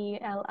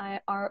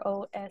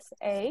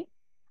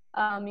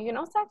 You can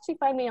also actually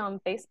find me on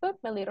Facebook,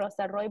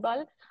 Melirosa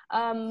Roybal.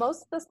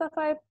 Most of the stuff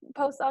I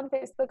post on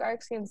Facebook are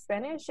actually in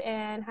Spanish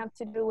and have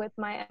to do with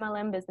my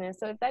MLM business.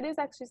 So if that is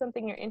actually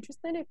something you're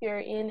interested in, if you're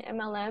in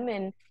MLM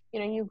and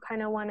you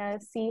kind of want to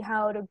see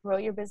how to grow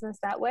your business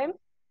that way,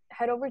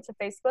 head over to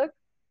Facebook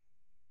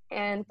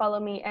and follow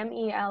me,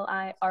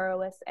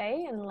 Melirosa,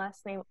 and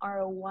last name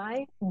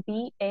Roybal.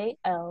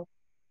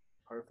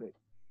 Perfect.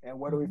 And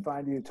where do we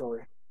find you,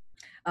 Tori?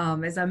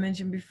 As I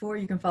mentioned before,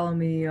 you can follow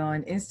me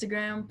on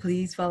Instagram.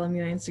 Please follow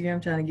me on Instagram.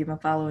 I'm trying to get my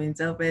followings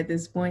up at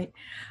this point.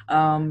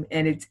 And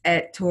it's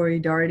at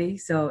Tori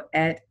Darty. So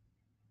at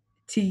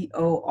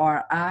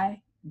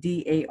TORI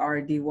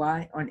DARDY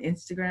on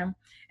Instagram.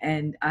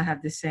 And I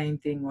have the same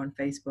thing on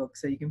Facebook.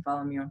 So you can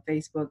follow me on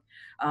Facebook.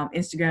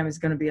 Instagram is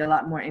going to be a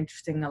lot more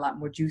interesting, a lot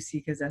more juicy,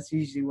 because that's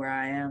usually where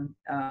I am.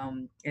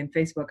 And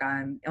Facebook,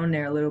 I'm on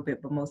there a little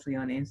bit, but mostly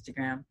on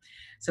Instagram.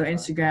 So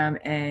Instagram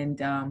and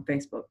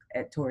Facebook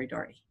at Tori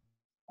Darty.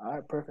 All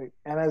right, perfect.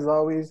 And as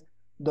always,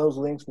 those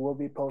links will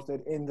be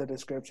posted in the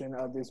description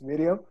of this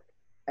video.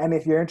 And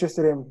if you're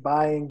interested in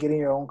getting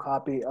your own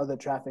copy of the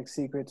Traffic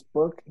Secrets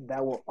book,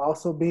 that will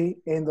also be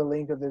in the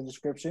link of the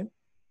description.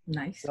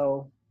 Nice.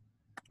 So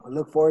I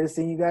look forward to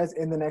seeing you guys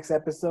in the next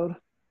episode.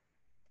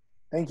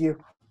 Thank you.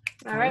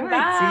 All right,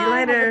 bye. See you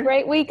later. Have a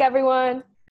great week, everyone.